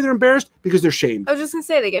embarrassed. You know why they're embarrassed? Because they're shamed. I was just gonna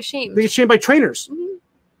say they get shamed. They get shamed by trainers. Mhm.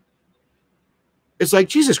 It's like,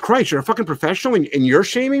 Jesus Christ, you're a fucking professional and you're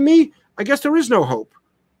shaming me? I guess there is no hope.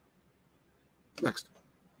 Next.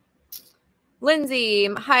 Lindsay,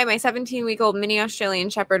 hi, my 17-week-old mini Australian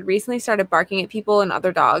Shepherd recently started barking at people and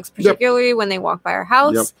other dogs, particularly when they walk by our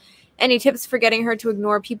house. Yep. Any tips for getting her to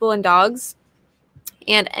ignore people and dogs?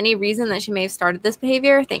 And any reason that she may have started this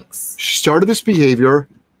behavior? Thanks. She started this behavior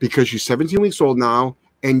because she's 17 weeks old now,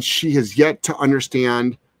 and she has yet to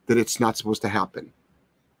understand that it's not supposed to happen.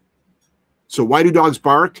 So why do dogs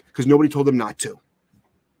bark? Because nobody told them not to.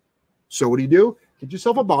 So what do? Get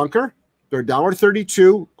yourself a bonker. They're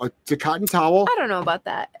 $1.32. It's a cotton towel. I don't know about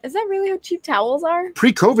that. Is that really how cheap towels are?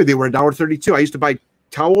 Pre-COVID, they were $1.32. I used to buy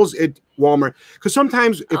towels at Walmart because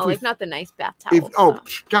sometimes if like not the nice bath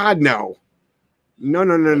towels. God, no. No.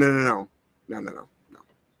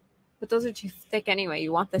 But those are too thick anyway.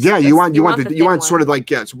 You want this. Yeah, you want one. sort of like,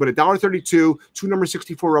 yeah. So, but $1.32, 2 number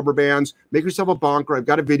 64 rubber bands. Make yourself a bonker. I've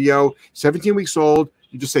got a video. 17 weeks old.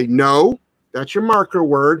 You just say no. That's your marker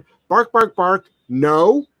word. Bark, bark, bark.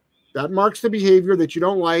 No, that marks the behavior that you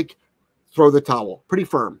don't like. Throw the towel. Pretty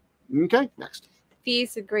firm. Okay. Next.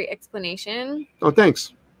 Feast, a great explanation. Oh,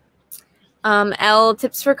 thanks. L,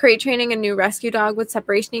 tips for crate training a new rescue dog with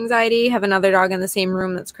separation anxiety. Have another dog in the same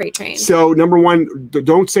room that's crate trained. So number one,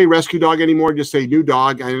 don't say rescue dog anymore. Just say new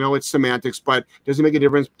dog. I know it's semantics, but it doesn't make a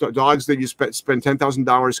difference. Dogs that you spend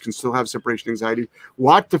 $10,000 can still have separation anxiety.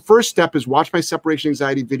 The first step is watch my separation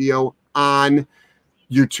anxiety video on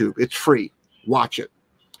YouTube. It's free. Watch it.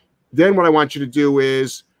 Then what I want you to do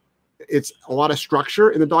is, it's a lot of structure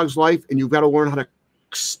in the dog's life, and you've got to learn how to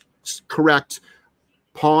correct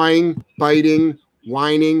pawing, biting,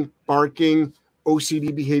 whining, barking,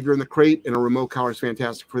 OCD behavior in the crate, and a remote collar is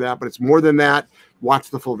fantastic for that. But it's more than that. Watch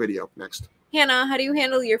the full video. Next. Hannah, how do you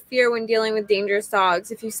handle your fear when dealing with dangerous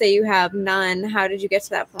dogs? If you say you have none, how did you get to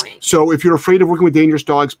that point? So if you're afraid of working with dangerous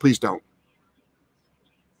dogs, please don't.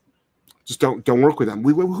 Just don't work with them.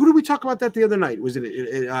 Who did we talk about that the other night? Was it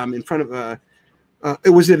in front of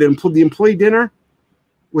was it the employee dinner?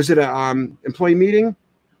 Was it a employee meeting?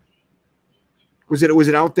 Was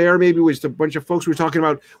it out there? Maybe it was a bunch of folks who were talking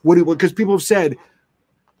about because people have said,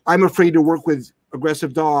 I'm afraid to work with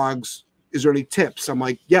aggressive dogs. Is there any tips? I'm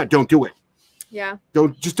like, yeah, don't do it. Yeah.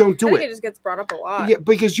 Don't do it. It just gets brought up a lot. Yeah,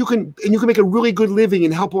 because you can make a really good living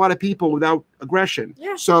and help a lot of people without aggression.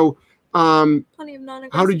 Yeah. So plenty of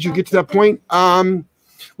non-aggressive. how did you get to that point?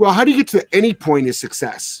 Well, how do you get to any point is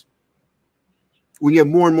success. When you have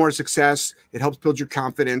more and more success, it helps build your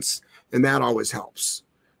confidence, and that always helps.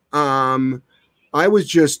 I was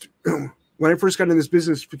just, when I first got in this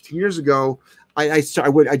business 15 years ago, I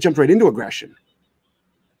jumped right into aggression.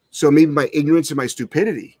 So maybe my ignorance and my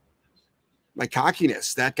stupidity, my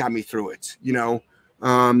cockiness, that got me through it, you know.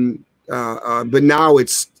 But now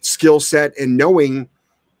it's skill set and knowing.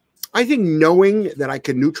 I think knowing that I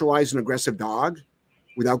can neutralize an aggressive dog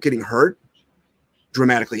without getting hurt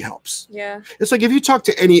dramatically helps. Yeah. It's like if you talk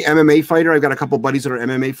to any MMA fighter, I've got a couple buddies that are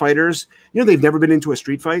MMA fighters, they've never been into a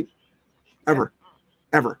street fight ever.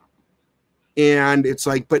 And it's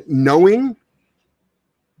like, but knowing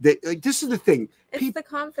that, like, this is the thing. It's the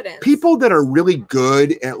confidence. People that are really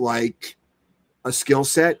good at like a skill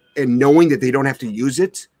set and knowing that they don't have to use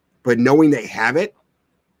it, but knowing they have it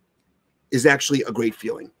is actually a great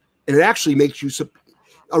feeling. And it actually makes you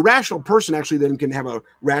a rational person actually then can have a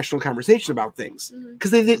rational conversation about things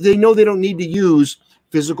because they know they don't need to use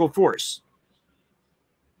physical force.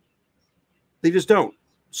 They just don't.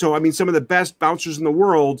 So, I mean, some of the best bouncers in the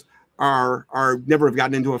world are never have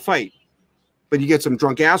gotten into a fight, but you get some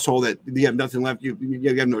drunk asshole that you have nothing left. You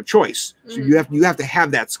have no choice. So you have to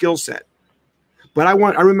have that skill set. But I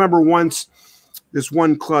remember once this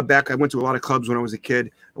one club back. I went to a lot of clubs when I was a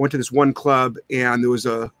kid. I went to this one club and there was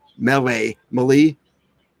a melee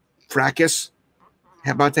fracas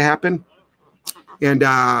about to happen. And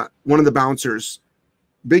one of the bouncers,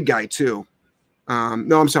 big guy too.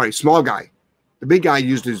 No, I'm sorry, small guy. The big guy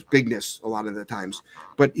used his bigness a lot of the times,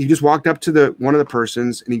 but he just walked up to one of the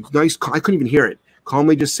persons and I couldn't even hear it.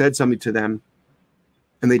 Calmly just said something to them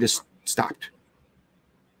and they just stopped.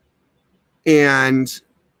 And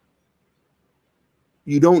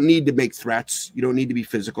you don't need to make threats. You don't need to be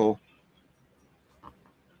physical.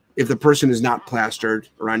 If the person is not plastered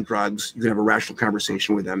or on drugs, you can have a rational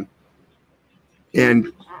conversation with them.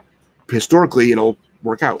 And historically, it'll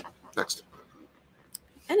work out. Next.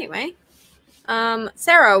 Anyway,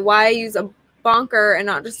 Sarah, why use bonker and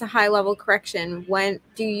not just a high level correction? When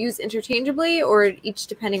do you use interchangeably or each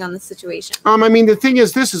depending on the situation? I mean, the thing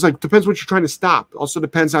is, this is like, depends what you're trying to stop. Also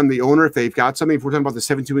depends on the owner. If they've got something, if we're talking about the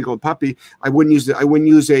 17-week-old puppy, I wouldn't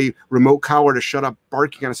use a remote collar to shut up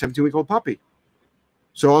barking on a 17-week-old puppy.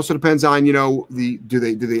 So it also depends on, you know, do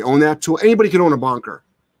they own that tool? Anybody can own a bonker.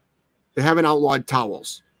 They haven't outlawed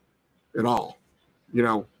towels at all, you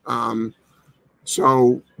know.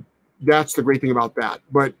 So that's the great thing about that.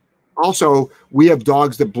 But also, we have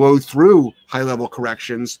dogs that blow through high-level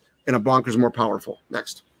corrections, and a bonker is more powerful.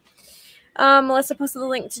 Next. Melissa posted the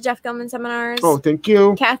link to Jeff Gilman seminars. Oh, thank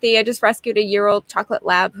you. Kathy, I just rescued a year-old chocolate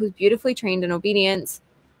lab who's beautifully trained in obedience.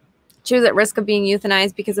 She was at risk of being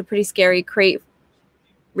euthanized because of pretty scary crate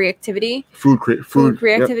reactivity. Food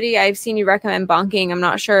reactivity. Yep. I've seen you recommend bonking. I'm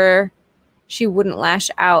not sure she wouldn't lash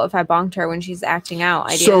out if I bonked her when she's acting out.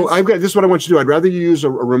 Ideas. So this is what I want you to do. I'd rather you use a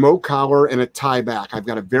remote collar and a tie back. I've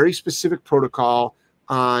got a very specific protocol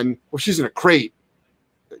on, well, she's in a crate.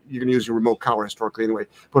 You're going to use your remote collar historically anyway.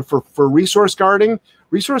 But for resource guarding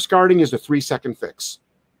is a 3-second fix.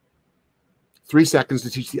 3 seconds to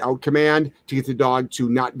teach the out command to get the dog to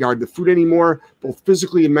not guard the food anymore, both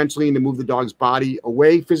physically and mentally, and to move the dog's body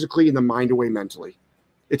away physically and the mind away mentally.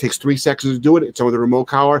 It takes 3 seconds to do it. It's over the remote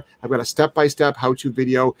collar. I've got a step-by-step how-to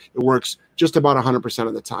video. It works just about 100%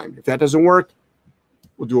 of the time. If that doesn't work,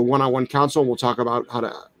 we'll do a one-on-one counsel. And we'll talk about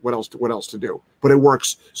what else to do. But it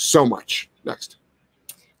works so much. Next.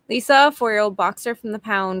 Lisa, a 4-year-old boxer from the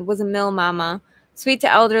pound, was a mill mama. Sweet to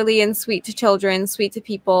elderly and sweet to children, sweet to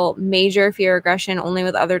people, major fear aggression only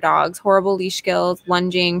with other dogs, horrible leash skills,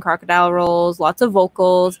 lunging, crocodile rolls, lots of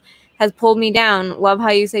vocals. Has pulled me down. Love how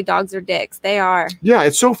you say dogs are dicks. They are. Yeah,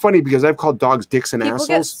 it's so funny because I've called dogs dicks and assholes.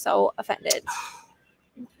 People get so offended.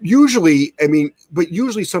 Usually, I mean, but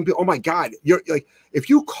usually some people, oh my God, you're like, if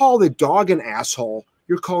you call the dog an asshole,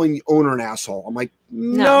 you're calling the owner an asshole. I'm like,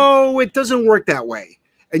 no, it doesn't work that way.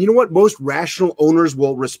 And you know what? Most rational owners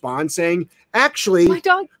will respond saying, actually,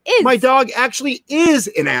 my dog actually is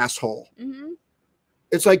an asshole. Mm-hmm.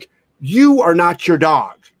 It's like, you are not your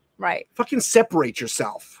dog. Right. Fucking separate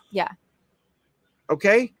yourself. Yeah.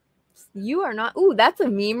 Okay? You are not. Ooh, that's a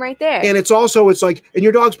meme right there. And it's like, and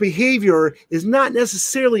your dog's behavior is not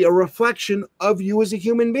necessarily a reflection of you as a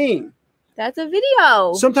human being. That's a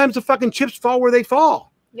video. Sometimes the fucking chips fall where they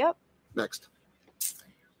fall. Yep. Next.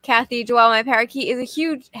 Kathy, Joelle, my parakeet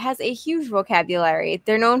has a huge vocabulary.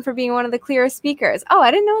 They're known for being one of the clearest speakers. Oh,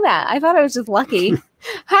 I didn't know that. I thought I was just lucky.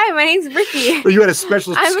 Hi, my name's Ricky. Well, you had a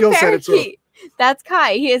special skill set. That's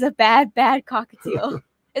Kai. He is a bad cockatiel.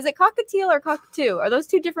 Is it cockatiel or cockatoo? Are those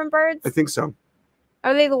two different birds? I think so.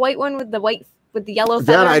 Are they the white one with the yellow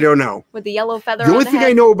feather? That I don't know. With the yellow feather. The only thing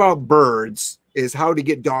I know about birds is how to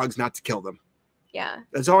get dogs not to kill them. Yeah.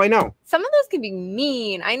 That's all I know. Some of those can be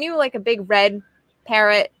mean. I knew like a big red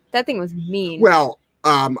parrot. That thing was mean. Well,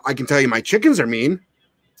 I can tell you my chickens are mean.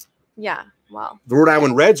 Yeah. Well. The Rhode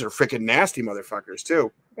Island Reds are freaking nasty motherfuckers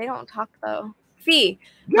too. They don't talk though. Fee.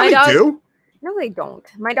 Yeah, they do. No, they don't.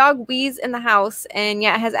 My dog wheezes in the house and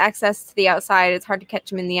yet has access to the outside. It's hard to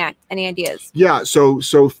catch him in the act. Any ideas? Yeah. So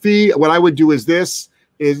Fee, what I would do is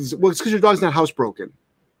it's because your dog's not housebroken,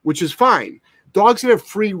 which is fine. Dogs that have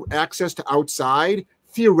free access to outside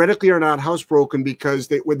theoretically are not housebroken because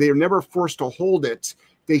they are never forced to hold it.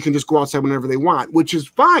 They can just go outside whenever they want, which is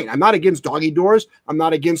fine. I'm not against doggy doors. I'm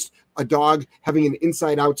not against a dog having an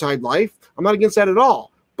inside-outside life. I'm not against that at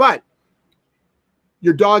all. But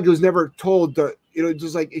your dog was never told to,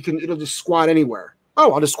 just like it'll just squat anywhere.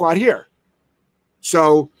 Oh, I'll just squat here.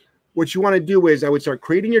 So what you want to do is I would start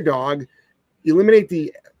creating your dog, eliminate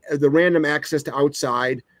the random access to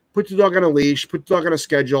outside, put the dog on a leash, put the dog on a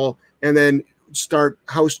schedule, and then start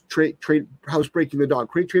house breaking the dog.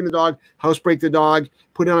 Train the dog, house break the dog,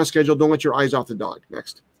 put it on a schedule. Don't let your eyes off the dog.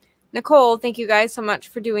 Next. Nicole, thank you guys so much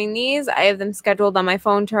for doing these. I have them scheduled on my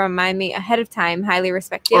phone to remind me ahead of time. Highly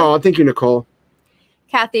respect you. Oh, thank you, Nicole.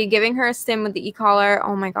 Kathy, giving her a stim with the e-collar,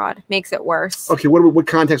 oh my God, makes it worse. Okay, what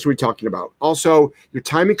context are we talking about? Also, your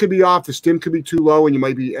timing could be off, the stim could be too low, and you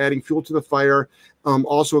might be adding fuel to the fire.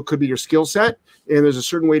 Also, it could be your skill set, and there's a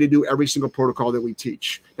certain way to do every single protocol that we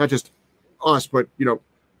teach. Not just us, but, that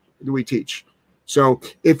we teach. So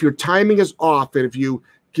if your timing is off, and if you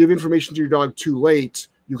give information to your dog too late,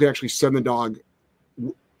 you can actually send the dog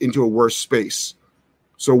into a worse space.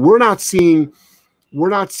 So we're not seeing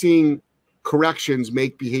corrections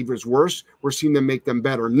make behaviors worse. We're seeing them make them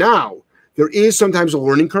better. Now, there is sometimes a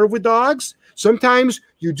learning curve with dogs. Sometimes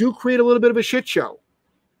you do create a little bit of a shit show.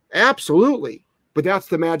 Absolutely. But that's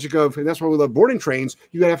the magic of, and that's why we love boarding trains.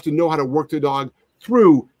 You have to know how to work the dog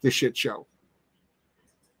through the shit show.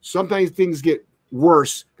 Sometimes things get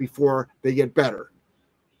worse before they get better.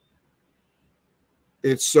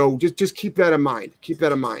 It's so just keep that in mind. Keep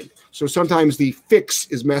that in mind. So sometimes the fix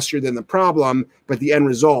is messier than the problem, but the end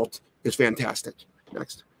result is fantastic.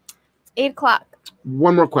 Next. 8 o'clock.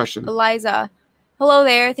 One more question. Eliza. Hello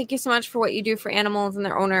there. Thank you so much for what you do for animals and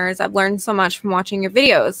their owners. I've learned so much from watching your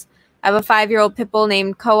videos. I have a 5-year-old pit bull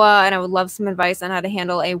named Koa, and I would love some advice on how to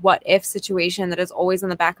handle a what-if situation that is always in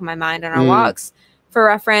the back of my mind on our walks. For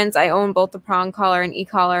reference, I own both the prong collar and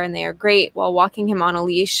e-collar, and they are great. While walking him on a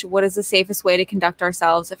leash, what is the safest way to conduct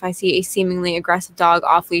ourselves if I see a seemingly aggressive dog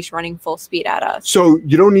off-leash running full speed at us? So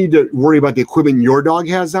you don't need to worry about the equipment your dog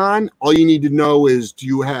has on. All you need to know is, do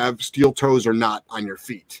you have steel toes or not on your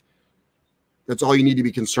feet? That's all you need to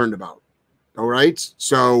be concerned about. All right?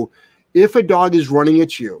 So if a dog is running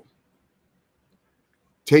at you,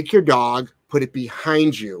 take your dog, put it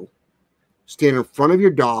behind you, stand in front of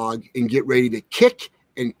your dog, and get ready to kick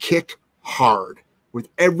and kick hard with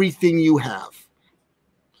everything you have.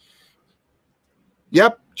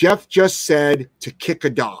 Yep, Jeff just said to kick a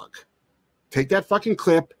dog. Take that fucking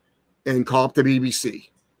clip and call up the BBC,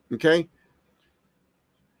 okay?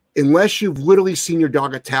 Unless you've literally seen your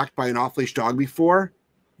dog attacked by an off-leash dog before,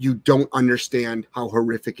 you don't understand how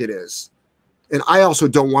horrific it is. And I also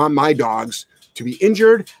don't want my dogs to be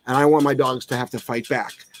injured, and I want my dogs to have to fight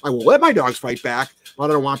back. I will let my dogs fight back, but I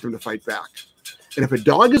don't want them to fight back. And if a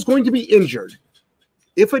dog is going to be injured,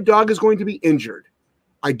 I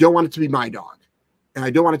don't want it to be my dog, and I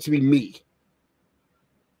don't want it to be me.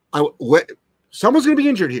 Someone's going to be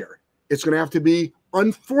injured here. It's going to have to be,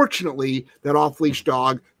 unfortunately, that off-leash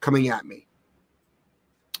dog coming at me.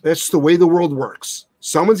 That's the way the world works.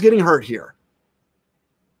 Someone's getting hurt here.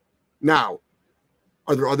 Now,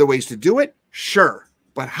 are there other ways to do it? Sure.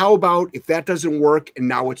 But how about if that doesn't work and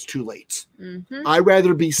now it's too late? I'd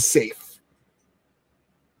rather be safe.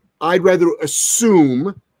 I'd rather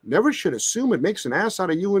assume, never should assume, it makes an ass out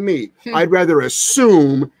of you and me. I'd rather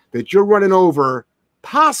assume that you're running over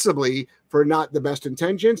possibly for not the best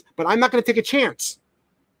intentions, but I'm not going to take a chance,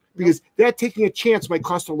 because that taking a chance might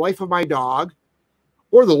cost the life of my dog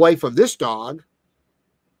or the life of this dog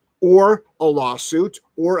or a lawsuit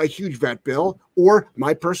or a huge vet bill or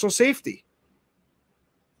my personal safety.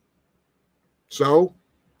 So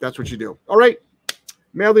that's what you do. All right.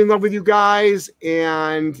 Madly in love with you guys.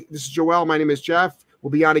 And this is Joel. My name is Jeff.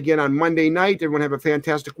 We'll be on again on Monday night. Everyone have a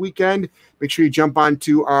fantastic weekend. Make sure you jump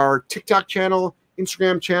onto our TikTok channel,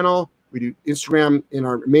 Instagram channel. We do Instagram in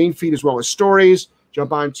our main feed as well as stories.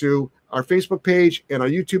 Jump onto our Facebook page and our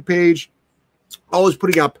YouTube page. Always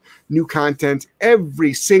putting up new content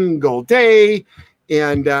every single day.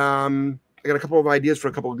 And I got a couple of ideas for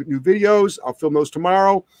a couple of new videos. I'll film those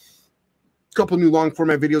tomorrow. A couple new long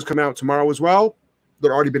format videos coming out tomorrow as well.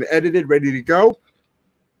 They're already been edited, ready to go.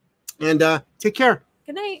 And take care.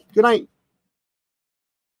 Good night. Good night.